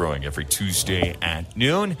Bridger Brewing every Tuesday at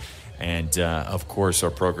noon. And, of course,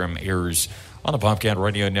 our program airs on the Bobcat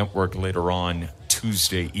Radio Network later on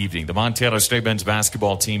Tuesday evening. The Montana State men's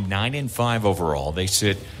basketball team, 9-5 overall. They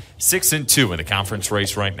sit 6-2 in the conference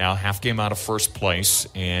race right now, half game out of first place,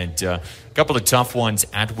 and a couple of tough ones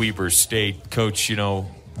at Weber State. Coach, you know,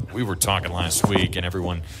 we were talking last week, and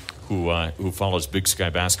everyone who follows Big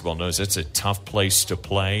Sky basketball knows it's a tough place to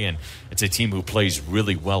play, and it's a team who plays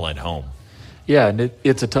really well at home. Yeah, and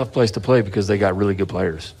it's a tough place to play because they got really good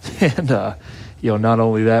players, and not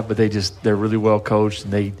only that, but they're really well coached,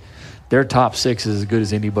 and their top 6 is as good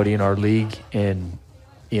as anybody in our league and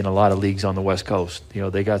in a lot of leagues on the West Coast.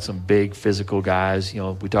 They got some big physical guys.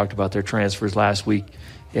 We talked about their transfers last week,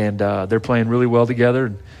 and they're playing really well together.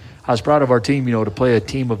 And I was proud of our team, to play a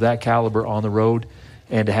team of that caliber on the road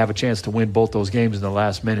and to have a chance to win both those games in the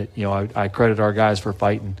last minute. I credit our guys for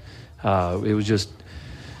fighting. It was just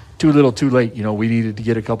too little too late. We needed to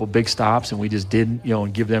get a couple big stops, and we just didn't,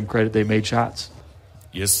 and give them credit. They made shots.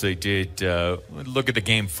 Yes, they did. Look at the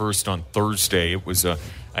game first on Thursday. It was a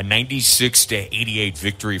 96-88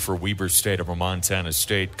 victory for Weber State over Montana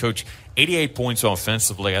State. Coach, 88 points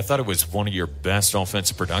offensively. I thought it was one of your best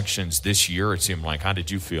offensive productions this year, it seemed like. How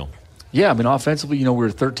did you feel? Yeah, offensively, we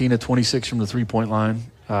were 13 of 26 from the three-point line,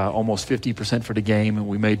 almost 50% for the game, and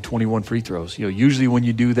we made 21 free throws. Usually when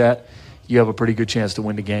you do that, you have a pretty good chance to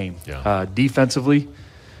win the game. Yeah. Defensively,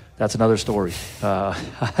 that's another story.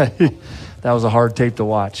 That was a hard tape to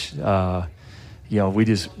watch.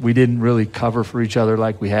 We didn't really cover for each other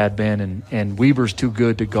like we had been, and Weber's too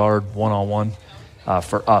good to guard one-on-one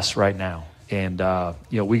for us right now. And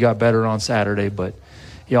we got better on Saturday, but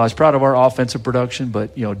I was proud of our offensive production,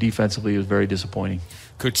 but defensively it was very disappointing.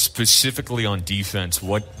 Coach, specifically on defense,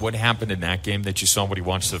 what happened in that game that you saw when you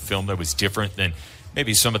watched the film that was different than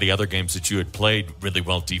maybe some of the other games that you had played really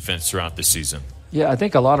well defense throughout the season? Yeah, I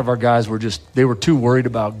think a lot of our guys were they were too worried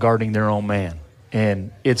about guarding their own man.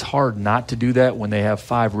 And it's hard not to do that when they have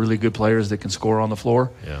 5 really good players that can score on the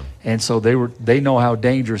floor. Yeah. And so they know how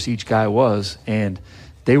dangerous each guy was, and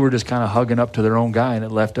they were just kind of hugging up to their own guy, and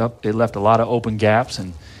it left a lot of open gaps,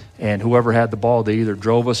 and whoever had the ball, they either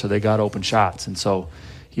drove us or they got open shots. And so,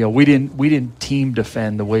 we didn't team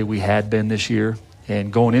defend the way we had been this year.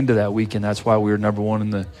 And going into that weekend, that's why we were number one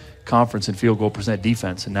in the conference in field goal percent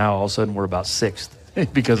defense. And now all of a sudden we're about sixth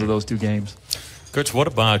because of those two games. Coach, what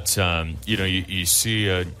about, you see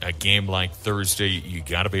a game like Thursday, you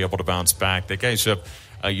got to be able to bounce back. The guys have,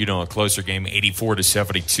 a closer game,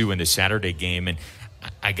 84-72 in the Saturday game. And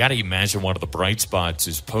I got to imagine one of the bright spots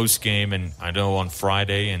is post-game. And I know on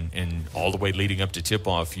Friday and all the way leading up to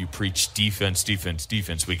tip-off, you preach defense.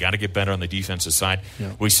 We got to get better on the defensive side.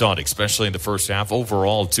 Yeah. We saw it, especially in the first half.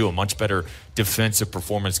 Overall, too, a much better defensive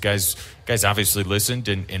performance. Guys obviously listened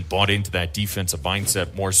and bought into that defensive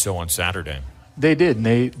mindset more so on Saturday. They did, and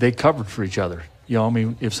they covered for each other.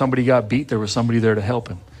 If somebody got beat, there was somebody there to help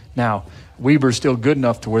him. Now, Weber's still good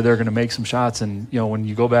enough to where they're going to make some shots, and, when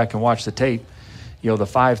you go back and watch the tape, the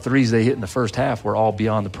 5 threes they hit in the first half were all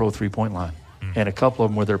beyond the pro three-point line, and a couple of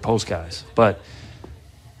them were their post guys. But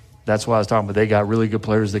that's why I was talking about they got really good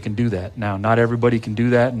players that can do that. Now, not everybody can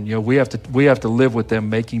do that, and, we have to live with them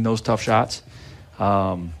making those tough shots.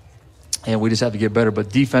 And we just have to get better.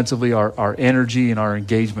 But defensively, our energy and our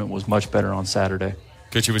engagement was much better on Saturday.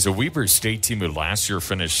 Because it was a Weber State team who last year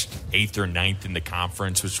finished 8th or 9th in the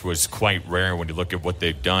conference, which was quite rare when you look at what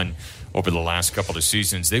they've done over the last couple of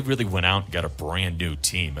seasons. They really went out and got a brand-new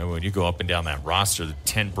team. And when you go up and down that roster, the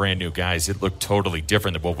 10 brand-new guys, it looked totally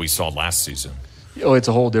different than what we saw last season. It's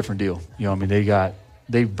a whole different deal.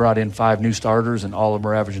 They brought in 5 new starters, and all of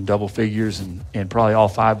them are averaging double figures, and probably all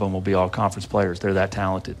 5 of them will be all conference players. They're that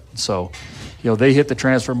talented. So, they hit the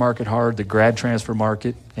transfer market hard, the grad transfer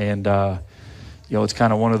market, and, it's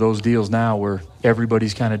kind of one of those deals now where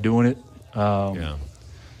everybody's kind of doing it. I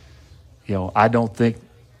don't think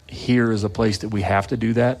here is a place that we have to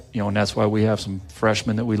do that, and that's why we have some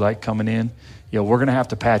freshmen that we like coming in. We're going to have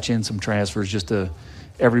to patch in some transfers just to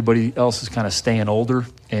everybody else is kind of staying older,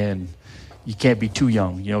 and you can't be too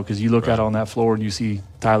young, because you look out on that floor and you see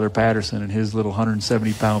Tyler Patterson and his little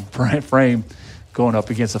 170-pound frame going up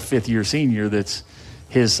against a fifth-year senior that's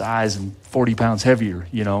his size and 40 pounds heavier,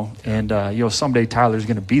 And, someday Tyler's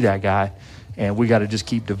going to be that guy, and we got to just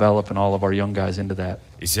keep developing all of our young guys into that.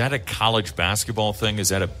 Is that a college basketball thing? Is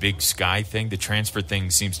that a Big Sky thing? The transfer thing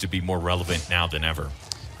seems to be more relevant now than ever.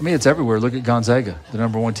 It's everywhere. Look at Gonzaga, the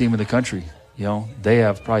number 1 team in the country. They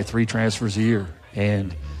have probably 3 transfers a year,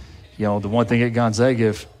 and the one thing at Gonzaga,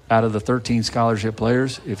 if out of the 13 scholarship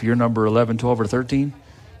players, if you're number 11, 12, or 13,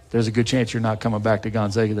 there's a good chance you're not coming back to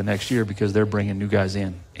Gonzaga the next year because they're bringing new guys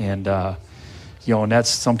in. And, and that's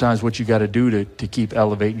sometimes what you got to do to keep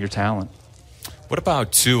elevating your talent. What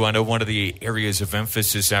about, too, I know one of the areas of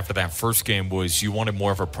emphasis after that first game was you wanted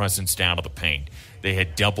more of a presence down to the paint. They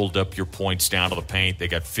had doubled up your points down to the paint. They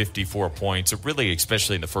got 54 points. Really,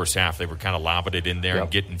 especially in the first half, they were kind of lobbing it in there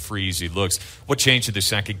and getting free easy looks. What changed in the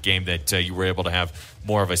second game that you were able to have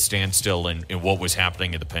more of a standstill in what was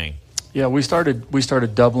happening in the paint? Yeah, we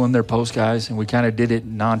started doubling their post guys, and we kind of did it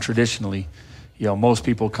non-traditionally. Most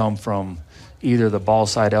people come from either the ball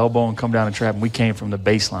side elbow and come down and trap, and we came from the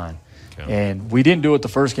baseline. Okay. And we didn't do it the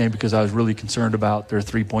first game because I was really concerned about their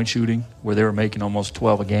three-point shooting, where they were making almost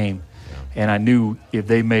 12 a game. And I knew if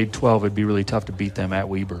they made 12, it'd be really tough to beat them at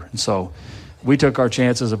Weber. And so we took our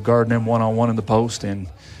chances of guarding them one-on-one in the post, and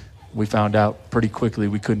we found out pretty quickly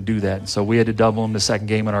we couldn't do that. And so we had to double them the second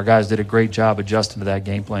game, and our guys did a great job adjusting to that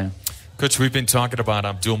game plan. Coach, we've been talking about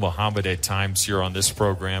Abdul Muhammad at times here on this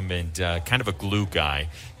program, and kind of a glue guy.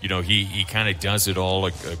 He kind of does it all,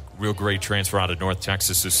 a real great transfer out of North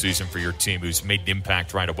Texas this season for your team who's made an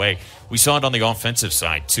impact right away. We saw it on the offensive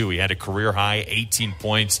side, too. He had a career-high 18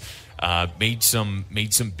 points. Made some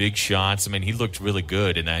big shots. He looked really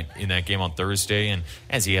good in that game on Thursday, and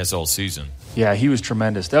as he has all season. Yeah, he was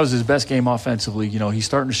tremendous. That was his best game offensively. He's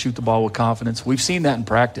starting to shoot the ball with confidence. We've seen that in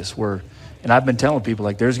practice and I've been telling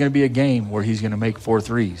people, there's going to be a game where he's going to make 4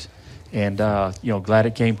 threes. And, glad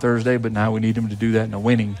it came Thursday, but now we need him to do that in a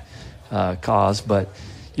winning cause. But,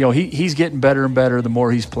 he's getting better and better the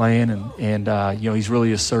more he's playing, and he's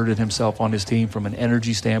really asserted himself on his team from an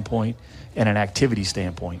energy standpoint and an activity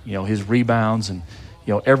standpoint. His rebounds and,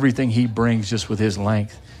 everything he brings just with his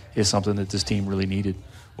length is something that this team really needed.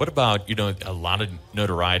 What about, a lot of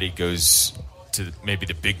notoriety goes to maybe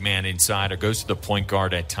the big man inside or goes to the point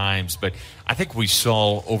guard at times. But I think we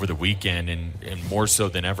saw over the weekend, and more so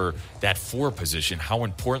than ever, that 4 position, how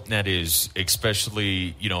important that is,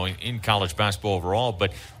 especially, in college basketball overall.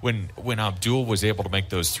 But when Abdul was able to make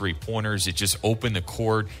those 3-pointers, it just opened the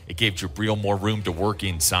court. It gave Jabril more room to work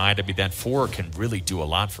inside. That 4 can really do a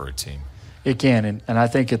lot for a team. It can, and I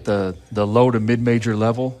think at the low to mid-major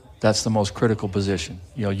level, that's the most critical position.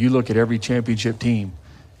 You look at every championship team,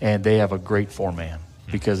 and they have a great 4-man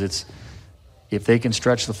because it's if they can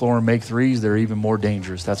stretch the floor and make threes, they're even more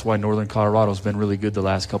dangerous. That's why Northern Colorado's been really good the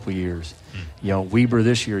last couple of years. Weber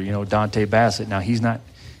this year, Dante Bassett. Now,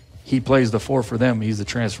 he plays the 4 for them. He's the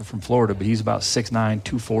transfer from Florida, but he's about 6'9",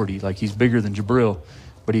 240. Like, he's bigger than Jabril,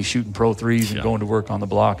 but he's shooting pro threes and going to work on the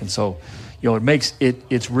block. And so, it makes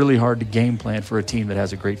it's really hard to game plan for a team that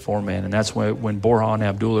has a great 4-man. And that's when Borja and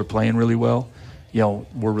Abdul are playing really well,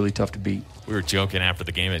 we're really tough to beat. We were joking after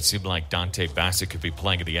the game. It seemed like Dante Bassett could be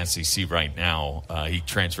playing at the SEC right now. He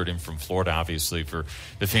transferred in from Florida, obviously, for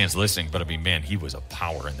the fans listening. But, man, he was a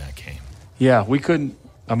power in that game. Yeah, we couldn't.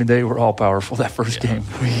 They were all powerful that first game.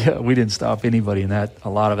 We didn't stop anybody in that. A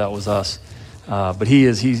lot of that was us. But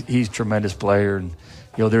he's a tremendous player. And,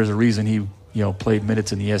 there's a reason he, played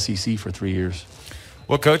minutes in the SEC for 3 years.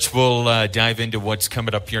 Well, Coach, we'll dive into what's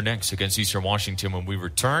coming up here next against Eastern Washington when we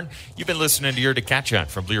return. You've been listening to Here to Catch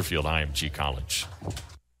Chat from Learfield IMG College.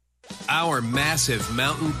 Our massive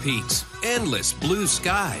mountain peaks, endless blue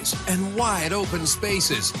skies, and wide open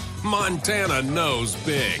spaces. Montana knows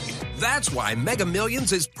big. That's why Mega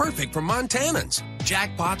Millions is perfect for Montanans.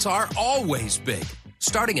 Jackpots are always big.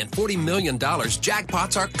 Starting at $40 million,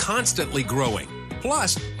 jackpots are constantly growing.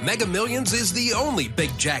 Plus, Mega Millions is the only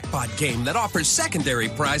big jackpot game that offers secondary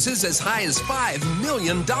prizes as high as $5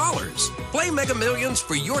 million. Play Mega Millions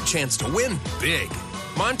for your chance to win big.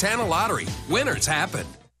 Montana Lottery. Winners happen.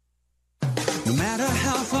 No matter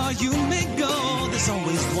how far you may go, there's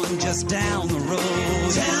always one just down the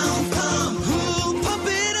road. Town Pump, who pump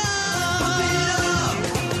it up.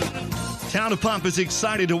 Town of Pump is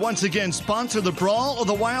excited to once again sponsor the Brawl of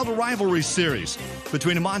the Wild Rivalry Series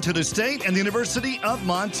between Montana State and the University of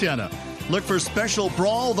Montana. Look for special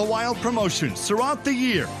Brawl of the Wild promotions throughout the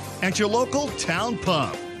year at your local Town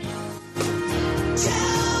Pump. Right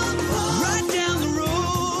down the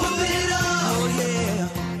road, pump it up. Oh,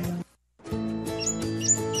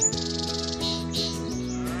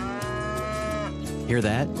 yeah. Hear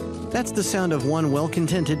that? That's the sound of one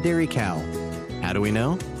well-contented dairy cow. How do we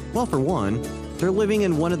know? Well, for one, they're living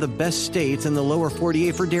in one of the best states in the lower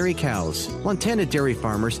 48 for dairy cows. Montana dairy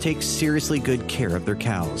farmers take seriously good care of their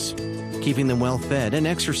cows, keeping them well fed and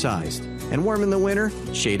exercised, and warm in the winter,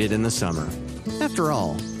 shaded in the summer. After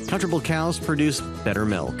all, comfortable cows produce better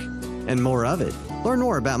milk, and more of it. Learn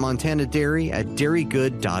more about Montana Dairy at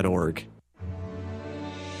dairygood.org.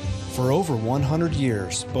 For over 100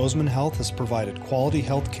 years, Bozeman Health has provided quality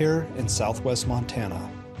health care in southwest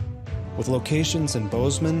Montana. With locations in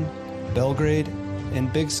Bozeman, Belgrade,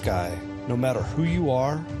 and Big Sky, no matter who you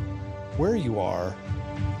are, where you are,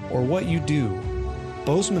 or what you do,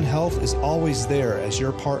 Bozeman Health is always there as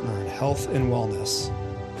your partner in health and wellness.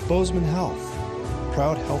 Bozeman Health,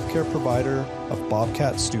 proud healthcare provider of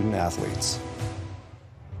Bobcat student athletes.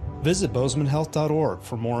 Visit bozemanhealth.org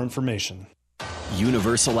for more information.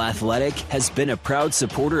 Universal Athletic has been a proud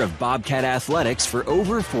supporter of Bobcat Athletics for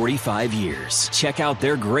over 45 years. Check out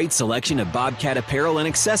their great selection of Bobcat apparel and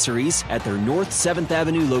accessories at their North 7th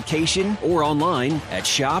Avenue location or online at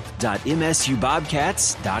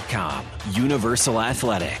shop.msubobcats.com. Universal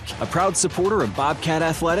Athletic, a proud supporter of Bobcat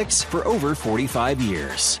Athletics for over 45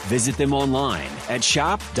 years. Visit them online at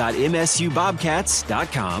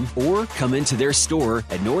shop.msubobcats.com or come into their store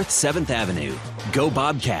at North 7th Avenue. Go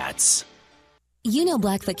Bobcats! You know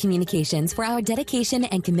Blackfoot Communications for our dedication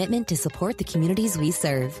and commitment to support the communities we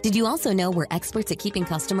serve. Did you also know we're experts at keeping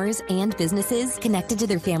customers and businesses connected to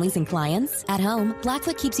their families and clients? At home,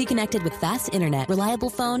 Blackfoot keeps you connected with fast internet, reliable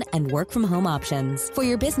phone, and work-from-home options. For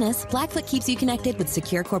your business, Blackfoot keeps you connected with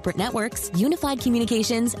secure corporate networks, unified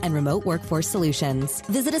communications, and remote workforce solutions.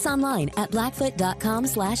 Visit us online at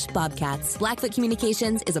blackfoot.com/bobcats. Blackfoot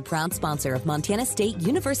Communications is a proud sponsor of Montana State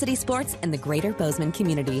University Sports and the greater Bozeman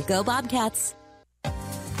community. Go Bobcats!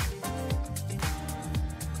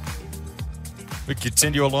 We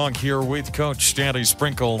continue along here with Coach Stanley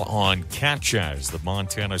Sprinkle on Catch as the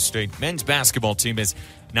Montana State men's basketball team is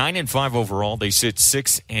 9-5 overall. They sit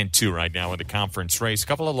 6-2 right now in the conference race. A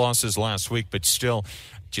couple of losses last week, but still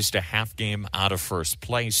just a half game out of first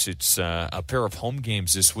place. It's a pair of home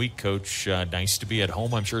games this week, Coach. Nice to be at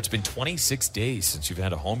home. I'm sure it's been 26 days since you've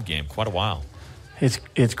had a home game. Quite a while.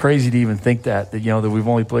 It's crazy to even think that we've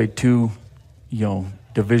only played two,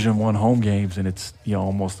 Division I home games, and it's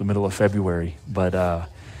almost the middle of February. But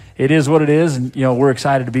it is what it is, and we're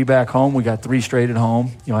excited to be back home. We got 3 straight at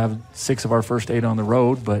home. Have 6 of our first 8 on the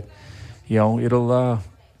road, but it'll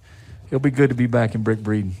be good to be back in Brick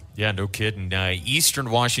Breeden. Yeah, no kidding.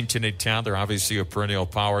 Eastern Washington in town. They're obviously a perennial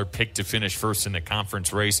power, picked to finish first in the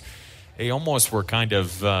conference race. they almost were kind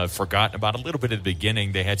of forgotten about a little bit at the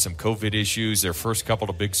beginning. They had some COVID issues. Their first couple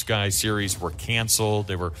of Big Sky series were canceled.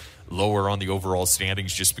 They were lower on the overall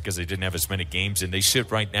standings just because they didn't have as many games. And they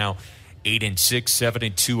sit right now 8-6,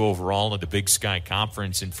 7-2 overall in the Big Sky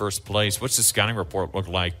Conference in first place. What's the scouting report look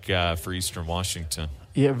like for Eastern Washington?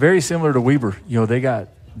 Yeah, very similar to Weber. They got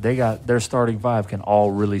their starting five can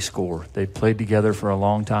all really score. They've played together for a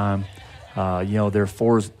long time.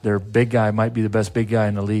 Their big guy might be the best big guy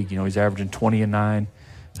in the league. He's averaging 20 and 9.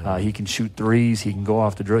 He can shoot threes. He can go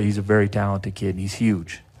off the drill. He's a very talented kid, and he's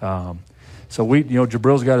huge.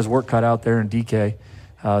 Jabril's got his work cut out there in DK.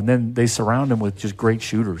 Then they surround him with just great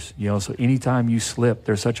shooters. So anytime you slip,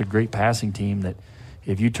 they're such a great passing team that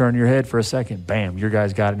if you turn your head for a second, bam, your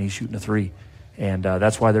guy's got it, and he's shooting a three. And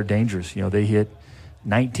that's why they're dangerous. They hit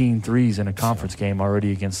 19 threes in a conference game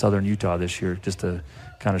already against Southern Utah this year, just to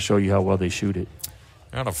kind of show you how well they shoot it.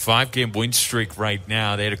 They're on a 5-game win streak right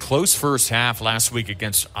now. They had a close first half last week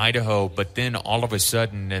against Idaho, but then all of a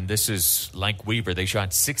sudden, and this is like Weber, they shot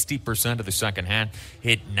 60% of the second half,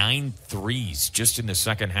 hit 9 threes just in the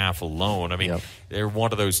second half alone. I mean, They're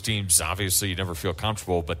one of those teams, obviously you never feel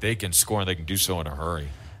comfortable, but they can score and they can do so in a hurry.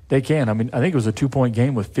 They can. I think it was a 2-point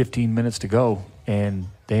game with 15 minutes to go, and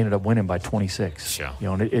they ended up winning by 26. Yeah.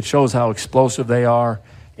 And it shows how explosive they are,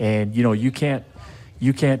 and you can't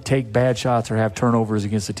take bad shots or have turnovers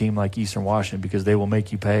against a team like Eastern Washington because they will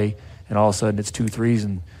make you pay, and all of a sudden it's 2 threes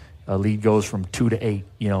and a lead goes from 2 to 8,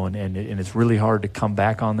 and it's really hard to come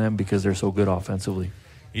back on them because they're so good offensively.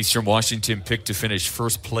 Eastern Washington picked to finish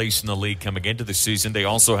first place in the league coming into the season. They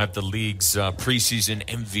also have the league's preseason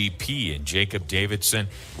MVP in Jacob Davidson,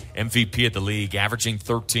 MVP of the league, averaging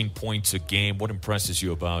 13 points a game. What impresses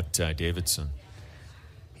you about Davidson?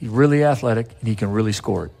 He's really athletic, and he can really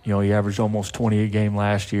score it. He averaged almost 20 a game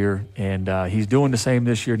last year, and he's doing the same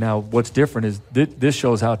this year. Now, what's different is this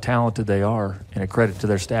shows how talented they are, and a credit to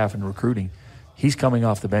their staff and recruiting. He's coming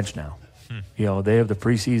off the bench now. They have the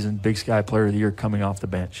preseason Big Sky Player of the Year coming off the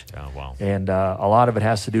bench. Oh, wow. And a lot of it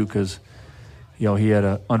has to do because, he had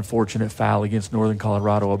an unfortunate foul against Northern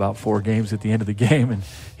Colorado about 4 games at the end of the game, and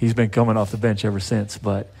he's been coming off the bench ever since.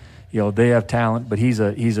 But they have talent, but he's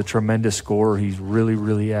a tremendous scorer. He's really,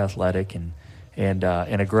 really athletic and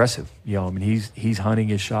aggressive. He's hunting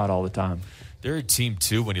his shot all the time. They're a team,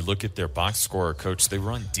 too, when you look at their box scorer, Coach. They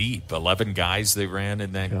run deep. 11 guys they ran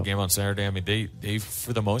in that game on Saturday. They,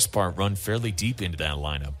 for the most part, run fairly deep into that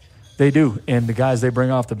lineup. They do, and the guys they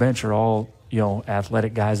bring off the bench are all,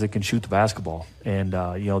 athletic guys that can shoot the basketball. And,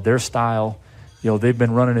 their style, they've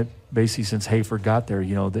been running it basically since Hayford got there.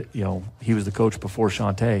 He was the coach before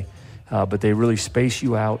Shante. But they really space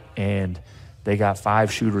you out, and they got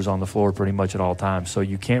 5 shooters on the floor pretty much at all times. So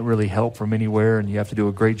you can't really help from anywhere, and you have to do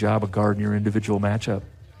a great job of guarding your individual matchup.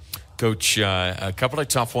 Coach, a couple of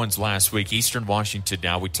tough ones last week. Eastern Washington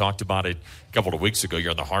now, we talked about it a couple of weeks ago.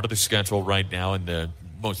 You're in the heart of the schedule right now, and the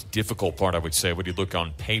most difficult part, I would say, when you look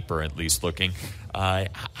on paper at least looking.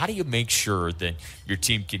 How do you make sure that your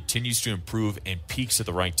team continues to improve and peaks at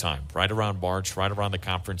the right time, right around March, right around the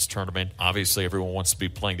conference tournament? Obviously, everyone wants to be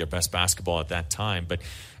playing their best basketball at that time, but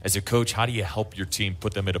as a coach, how do you help your team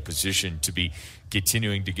put them in a position to be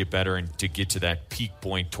continuing to get better and to get to that peak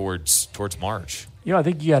point towards March? I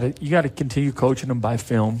think you got to continue coaching them by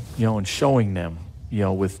film, and showing them,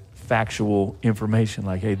 with factual information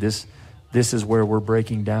like, hey, this is where we're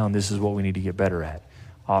breaking down. This is what we need to get better at.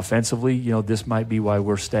 Offensively, this might be why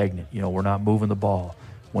we're stagnant. We're not moving the ball.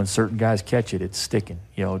 When certain guys catch it, it's sticking.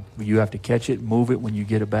 You have to catch it, move it. When you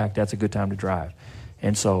get it back, that's a good time to drive.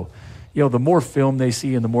 And so, the more film they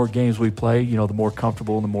see and the more games we play, the more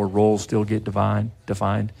comfortable and the more roles still get defined.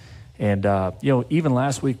 And, even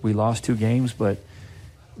last week we lost 2 games, but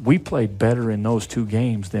we played better in those 2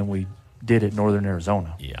 games than we did at Northern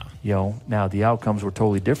Arizona. Yeah. Now the outcomes were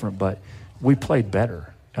totally different, but we played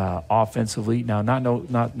better offensively. Now,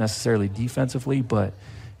 not necessarily defensively, but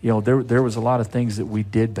there was a lot of things that we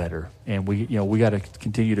did better, and we got to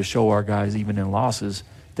continue to show our guys, even in losses,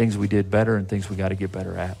 things we did better and things we got to get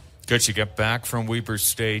better at. Coach, you got back from Weber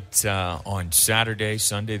State on Saturday,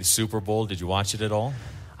 Sunday, the Super Bowl. Did you watch it at all?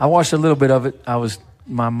 I watched a little bit of it.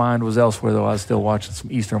 My mind was elsewhere, though. I was still watching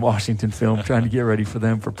some Eastern Washington film, trying to get ready for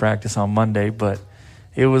them for practice on Monday. But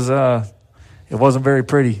it wasn't very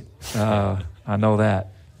pretty. I know that.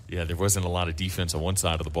 Yeah, there wasn't a lot of defense on one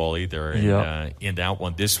side of the ball either. In that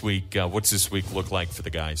one this week, what's this week look like for the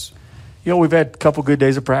guys? We've had a couple good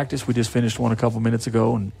days of practice. We just finished one a couple minutes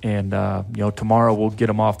ago, and tomorrow we'll get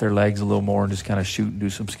them off their legs a little more and just kind of shoot and do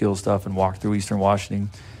some skill stuff and walk through Eastern Washington.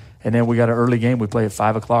 And then we got an early game. We play at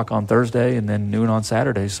 5 o'clock on Thursday and then noon on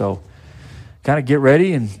Saturday. So kind of get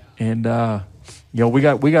ready and we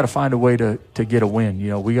got to find a way to get a win.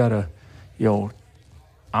 We got to,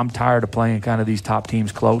 I'm tired of playing kind of these top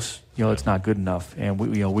teams close. It's not good enough, and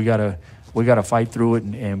we got to fight through it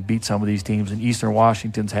and beat some of these teams. And Eastern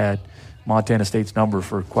Washington's had Montana State's number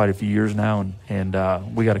for quite a few years now,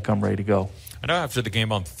 and we got to come ready to go. I know after the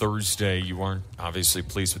game on Thursday, you weren't obviously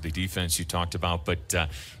pleased with the defense you talked about, but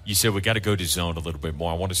you said we got to go to zone a little bit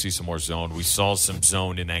more. I want to see some more zone. We saw some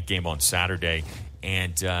zone in that game on Saturday,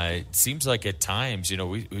 and it seems like at times,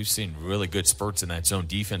 we've seen really good spurts in that zone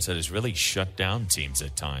defense that has really shut down teams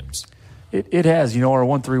at times. It has, our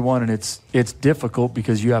 1-3-1, and it's difficult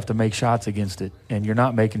because you have to make shots against it, and you're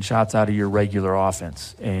not making shots out of your regular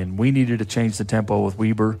offense. And we needed to change the tempo with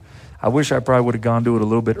Weber. I wish I probably would have gone to it a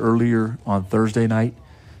little bit earlier on Thursday night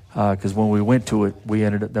because when we went to it,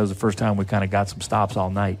 that was the first time we kind of got some stops all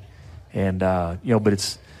night. And,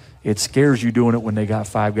 but it scares you doing it when they got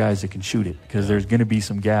 5 guys that can shoot it because there's going to be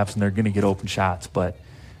some gaps and they're going to get open shots. But,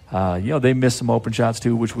 they missed some open shots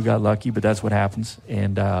too, which we got lucky, but that's what happens.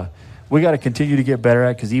 And we got to continue to get better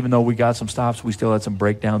at because even though we got some stops, we still had some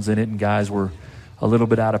breakdowns in it and guys were a little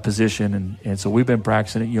bit out of position. And so we've been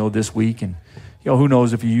practicing it, this week. And, who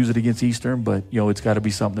knows if you use it against Eastern, but, it's got to be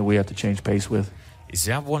something that we have to change pace with. Is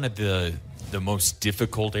that one of the most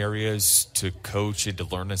difficult areas to coach and to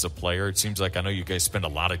learn as a player? It seems like I know you guys spend a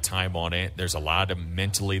lot of time on it. There's a lot of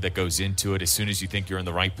mentally that goes into it. As soon as you think you're in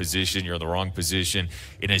the right position, you're in the wrong position.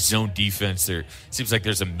 In a zone defense, it seems like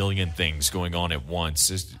there's a million things going on at once.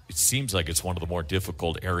 It seems like it's one of the more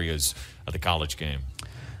difficult areas of the college game.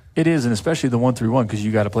 It is, and especially the 1-3-1 because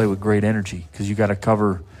you got to play with great energy because you got to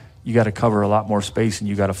cover a lot more space and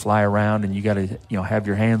you got to fly around and you got to have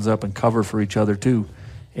your hands up and cover for each other too.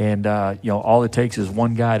 And all it takes is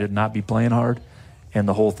one guy to not be playing hard and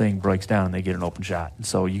the whole thing breaks down and they get an open shot. And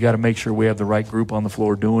so you got to make sure we have the right group on the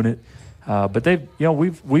floor doing it. But they've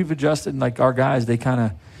we've adjusted, and like our guys, they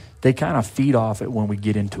kind of feed off it when we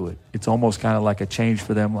get into it. It's almost kind of like a change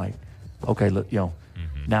for them, like, okay,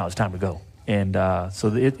 now it's time to go. And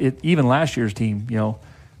so it even last year's team,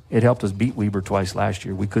 it helped us beat Weber twice last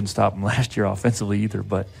year. We couldn't stop them last year offensively either.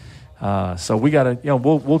 But so we got to,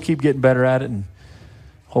 we'll keep getting better at it, and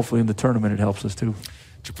hopefully in the tournament it helps us too.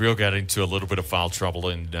 Jabril got into a little bit of foul trouble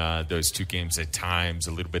in those 2 games at times,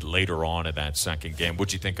 a little bit later on in that second game.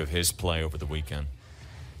 What'd you think of his play over the weekend?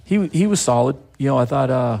 He was solid. I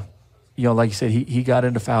thought, like you said, he got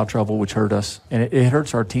into foul trouble, which hurt us. And it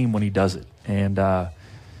hurts our team when he does it. And,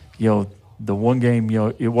 the one game,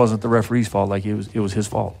 it wasn't the referee's fault. Like it was his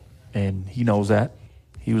fault. And he knows that.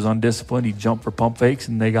 He was undisciplined. He jumped for pump fakes,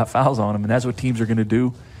 and they got fouls on him. And that's what teams are going to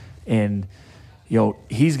do. And,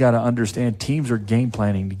 he's got to understand teams are game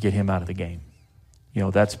planning to get him out of the game.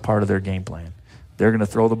 That's part of their game plan. They're going to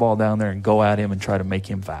throw the ball down there and go at him and try to make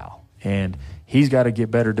him foul. And he's got to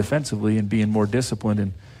get better defensively and being more disciplined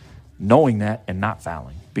and knowing that and not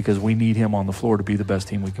fouling because we need him on the floor to be the best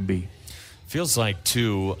team we can be. Feels like,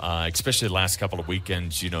 too, especially the last couple of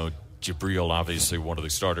weekends, Jabril, obviously one of the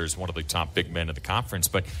starters, one of the top big men in the conference,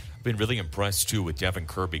 but I've been really impressed, too, with Devin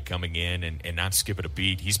Kirby coming in and not skipping a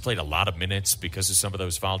beat. He's played a lot of minutes because of some of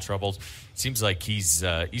those foul troubles. It seems like he's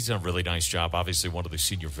done a really nice job, obviously one of the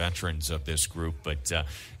senior veterans of this group, but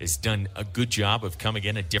has done a good job of coming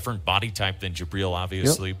in, a different body type than Jabril,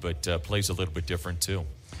 obviously, but plays a little bit different, too.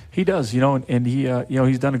 He does, and he,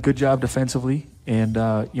 he's done a good job defensively, and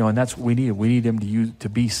and that's what we need. We need him to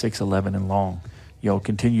be 6'11" and long,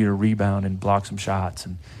 continue to rebound and block some shots,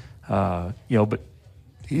 and but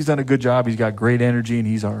he's done a good job. He's got great energy,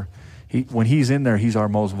 and when he's in there, he's our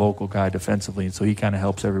most vocal guy defensively, and so he kind of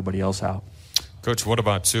helps everybody else out. Coach, what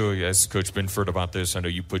about, too, yes, Coach Binford about this? I know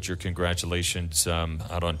you put your congratulations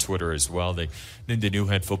out on Twitter as well. The new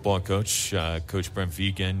head football coach, Coach Brent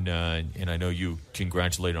Vigen, and I know you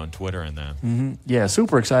congratulated on Twitter on that. Mm-hmm. Yeah,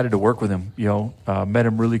 super excited to work with him. Met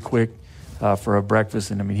him really quick for a breakfast,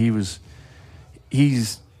 and,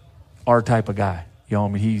 he's our type of guy.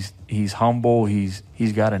 He's humble. He's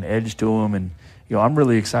got an edge to him, and, I'm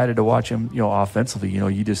really excited to watch him, offensively.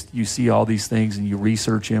 You see all these things, and you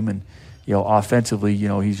research him, and, offensively,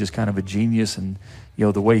 he's just kind of a genius. And,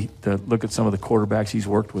 look at some of the quarterbacks he's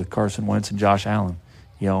worked with, Carson Wentz and Josh Allen,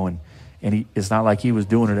 and it's not like he was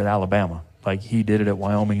doing it at Alabama. Like he did it at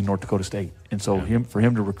Wyoming and North Dakota State. And so for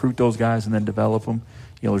him to recruit those guys and then develop them,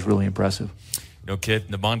 was really impressive. No kid.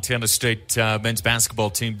 The Montana State men's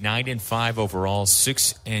basketball team, 9-5 overall,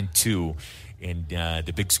 6-2 in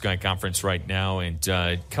the Big Sky Conference right now. And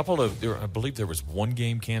I believe there was one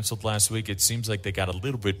game canceled last week. It seems like they got a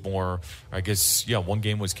little bit more. I guess, one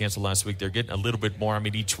game was canceled last week. They're getting a little bit more. I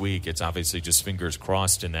mean, each week it's obviously just fingers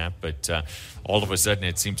crossed in that. But all of a sudden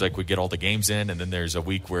it seems like we get all the games in, and then there's a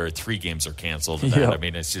week where 3 games are canceled. I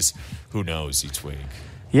mean, it's just who knows each week.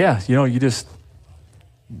 Yeah,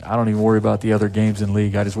 I don't even worry about the other games in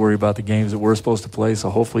league. I just worry about the games that we're supposed to play. So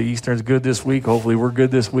hopefully Eastern's good this week. Hopefully we're good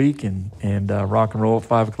this week, and rock and roll at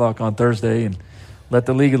 5 o'clock on Thursday, and let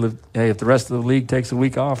the league. Hey, if the rest of the league takes a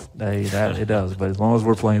week off, that it does. But as long as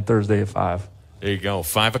we're playing Thursday at 5. There you go.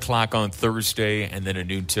 5 o'clock on Thursday, and then a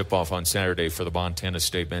noon tip-off on Saturday for the Montana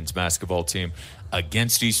State men's basketball team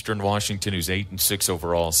against Eastern Washington, who's 8-6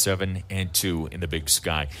 overall, 7-2 in the Big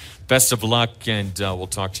Sky. Best of luck, and we'll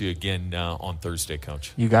talk to you again on Thursday,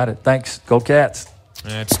 Coach. You got it. Thanks. Go Cats.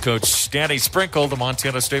 That's Coach Danny Sprinkle, the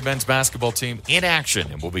Montana State men's basketball team in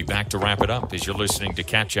action, and we'll be back to wrap it up as you're listening to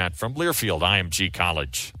Cat Chat from Learfield IMG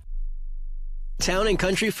College. Town &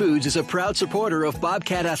 Country Foods is a proud supporter of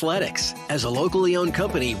Bobcat Athletics. As a locally owned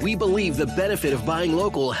company, we believe the benefit of buying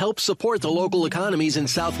local helps support the local economies in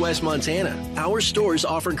southwest Montana. Our stores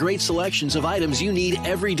offer great selections of items you need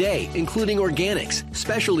every day, including organics,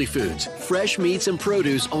 specialty foods, fresh meats and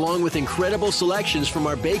produce, along with incredible selections from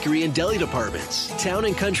our bakery and deli departments.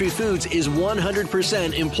 Town & Country Foods is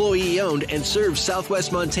 100% employee-owned and serves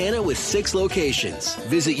southwest Montana with 6 locations.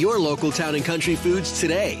 Visit your local Town & Country Foods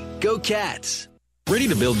today. Go Cats! Ready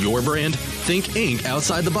to build your brand? Think Inc.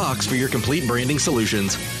 outside the box for your complete branding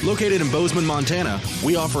solutions. Located in Bozeman, Montana,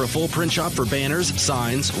 we offer a full print shop for banners,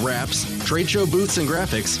 signs, wraps, trade show booths and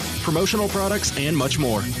graphics, promotional products, and much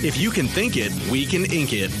more. If you can think it, we can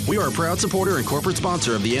ink it. We are a proud supporter and corporate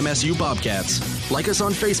sponsor of the MSU Bobcats. Like us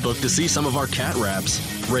on Facebook to see some of our cat wraps.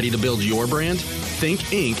 Ready to build your brand? Think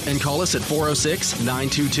Inc. and call us at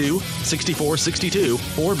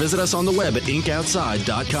 406-922-6462 or visit us on the web at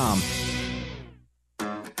inkoutside.com.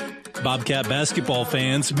 Bobcat basketball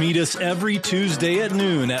fans, meet us every Tuesday at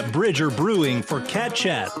noon at Bridger Brewing for Cat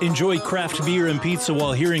Chat. Enjoy craft beer and pizza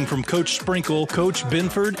while hearing from Coach Sprinkle, Coach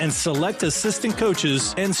Binford, and select assistant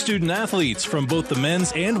coaches and student athletes from both the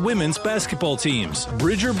men's and women's basketball teams.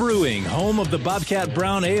 Bridger Brewing, home of the Bobcat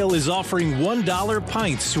Brown Ale, is offering $1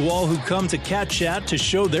 pints to all who come to Cat Chat to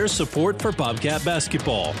show their support for Bobcat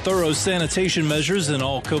basketball. Thorough sanitation measures and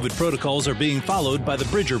all COVID protocols are being followed by the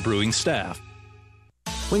Bridger Brewing staff.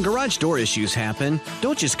 When garage door issues happen,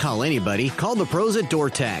 don't just call anybody. Call the pros at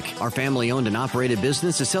DoorTech. Our family-owned and operated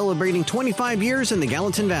business is celebrating 25 years in the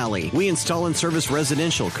Gallatin Valley. We install and service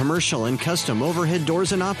residential, commercial, and custom overhead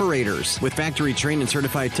doors and operators. With factory-trained and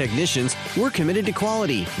certified technicians, we're committed to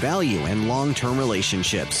quality, value, and long-term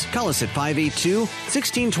relationships. Call us at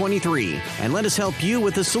 582-1623 and let us help you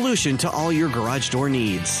with a solution to all your garage door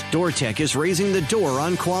needs. DoorTech is raising the door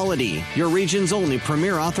on quality. Your region's only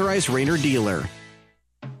premier authorized Rainer dealer.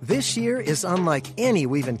 This year is unlike any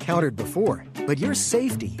we've encountered before, but your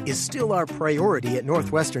safety is still our priority at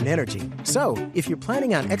Northwestern Energy. So, if you're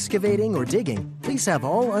planning on excavating or digging, please have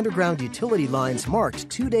all underground utility lines marked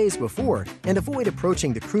 2 days before and avoid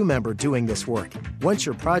approaching the crew member doing this work. Once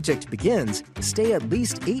your project begins, stay at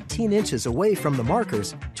least 18 inches away from the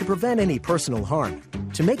markers to prevent any personal harm.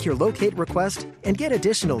 To make your locate request and get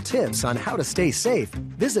additional tips on how to stay safe,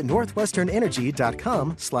 visit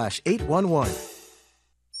northwesternenergy.com/811.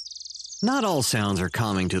 Not all sounds are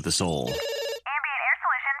calming to the soul. Ambient Air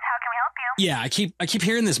Solutions, how can we help you? Yeah, I keep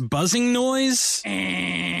hearing this buzzing noise. Ambient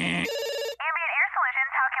Air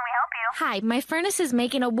Solutions, how can we help you? Hi, my furnace is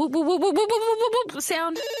making a whoop whoop whoop whoop whoop whoop whoop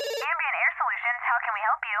sound. Ambient Air Solutions, how can we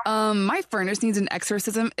help you? My furnace needs an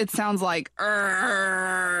exorcism. It sounds like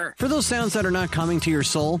For those sounds that are not calming to your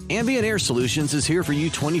soul, Ambient Air Solutions is here for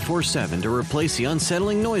you 24/7 to replace the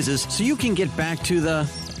unsettling noises so you can get back to the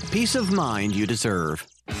peace of mind you deserve.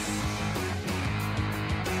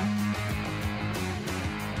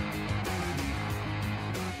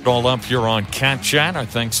 All up here on Cat Chat. Our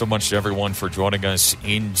thanks so much to everyone for joining us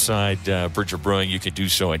inside Bridger Brewing. You can do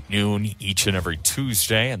so at noon each and every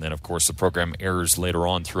Tuesday. And then, of course, the program airs later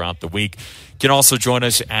on throughout the week. You can also join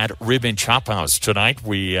us at Rib and Chop House tonight.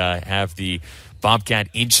 We have the Bobcat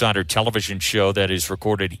Insider television show that is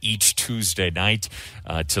recorded each Tuesday night.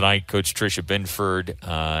 Tonight, Coach Tricia Binford,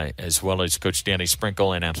 as well as Coach Danny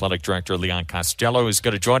Sprinkle and Athletic Director Leon Costello is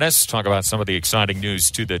going to join us, talk about some of the exciting news,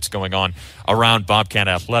 too, that's going on around Bobcat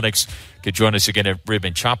Athletics. You can join us again at Rib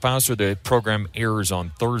and Chop House, where the program airs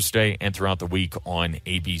on Thursday and throughout the week on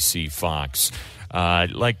ABC Fox.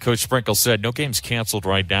 Like Coach Sprinkle said, no games canceled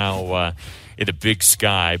right now. in the Big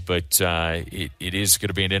Sky. But it is going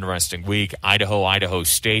to be an interesting week. Idaho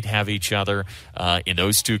State have each other in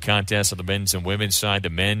those two contests on the men's and women's side.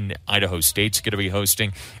 The men, Idaho State's going to be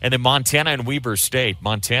hosting. And then Montana and Weber State.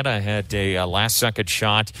 Montana had a last-second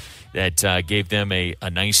shot that gave them a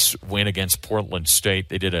nice win against Portland State.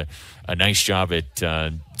 They did a nice job at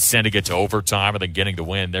sending it to overtime and then getting the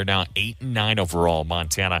win. They're now 8-9 overall,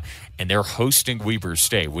 Montana, and they're hosting Weber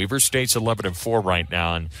State. Weber State's 11-4 right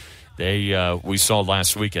now, and we saw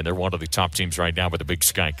last weekend, they're one of the top teams right now with the Big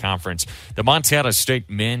Sky Conference. The Montana State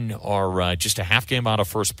men are just a half game out of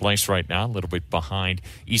first place right now, a little bit behind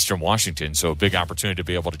Eastern Washington. So a big opportunity to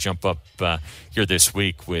be able to jump up here this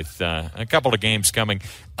week with a couple of games coming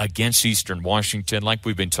against Eastern Washington. Like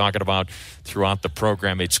we've been talking about throughout the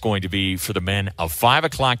program, it's going to be for the men a 5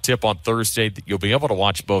 o'clock tip on Thursday. You'll be able to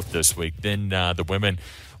watch both this week. Then the women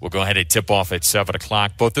will go ahead and tip off at 7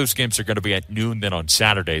 o'clock. Both those games are going to be at noon then on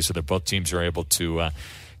Saturday, so that both teams are able to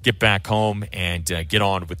get back home and get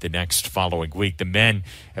on with the next following week. The men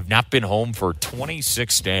have not been home for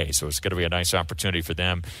 26 days, so it's going to be a nice opportunity for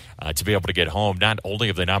them to be able to get home. Not only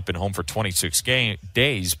have they not been home for 26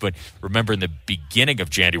 days, but remember in the beginning of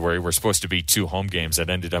January, we're supposed to be 2 home games that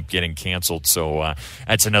ended up getting canceled. So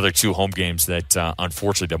that's another 2 home games that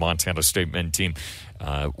unfortunately the Montana State men team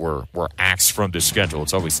were axed from the schedule.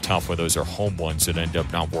 It's always tough when those are home ones that end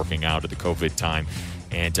up not working out at the COVID time.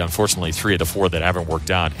 And unfortunately, 3 of the 4 that haven't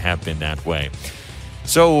worked out have been that way.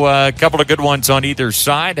 So a couple of good ones on either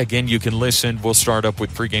side. Again, you can listen. We'll start up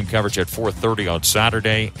with pregame coverage at 4:30 on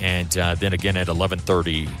Saturday, and then again at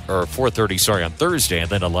 4:30 on Thursday, and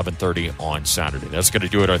then 11:30 on Saturday. That's going to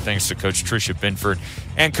do it. Our thanks to Coach Tricia Binford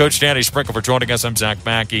and Coach Danny Sprinkle for joining us. I'm Zach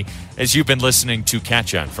Mackey, as you've been listening to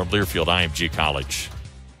Catch On from Learfield IMG College.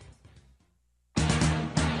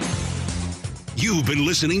 You've been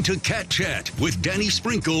listening to Cat Chat with Danny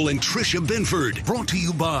Sprinkle and Tricia Binford. Brought to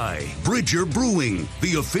you by Bridger Brewing,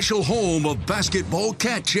 the official home of basketball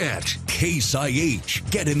Cat Chat. Case IH.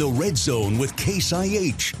 Get in the red zone with Case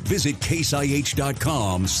IH. Visit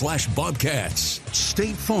caseih.com/Bobcats.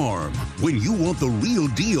 State Farm. When you want the real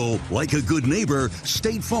deal, like a good neighbor,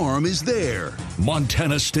 State Farm is there.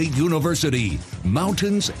 Montana State University.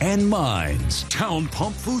 Mountains and Mines. Town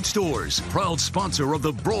Pump Food Stores. Proud sponsor of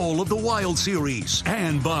the Brawl of the Wild Series.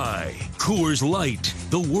 And by Coors Light,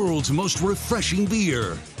 the world's most refreshing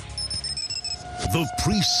beer. The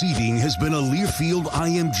preceding has been a Learfield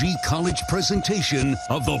IMG College presentation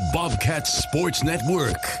of the Bobcats Sports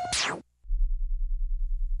Network.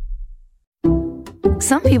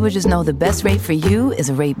 Some people just know the best rate for you is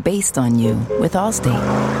a rate based on you with Allstate.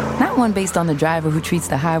 Not one based on the driver who treats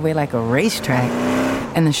the highway like a racetrack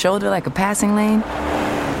and the shoulder like a passing lane.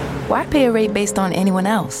 Why pay a rate based on anyone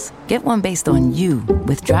else? Get one based on you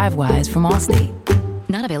with DriveWise from Allstate.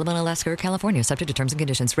 Not available in Alaska or California, subject to terms and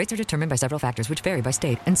conditions. Rates are determined by several factors, which vary by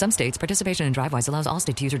state. In some states, participation in DriveWise allows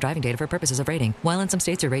Allstate to use your driving data for purposes of rating. While in some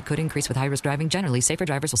states, your rate could increase with high-risk driving. Generally, safer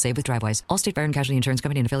drivers will save with DriveWise. Allstate Fire and Casualty Insurance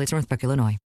Company and affiliates, Northbrook, Illinois.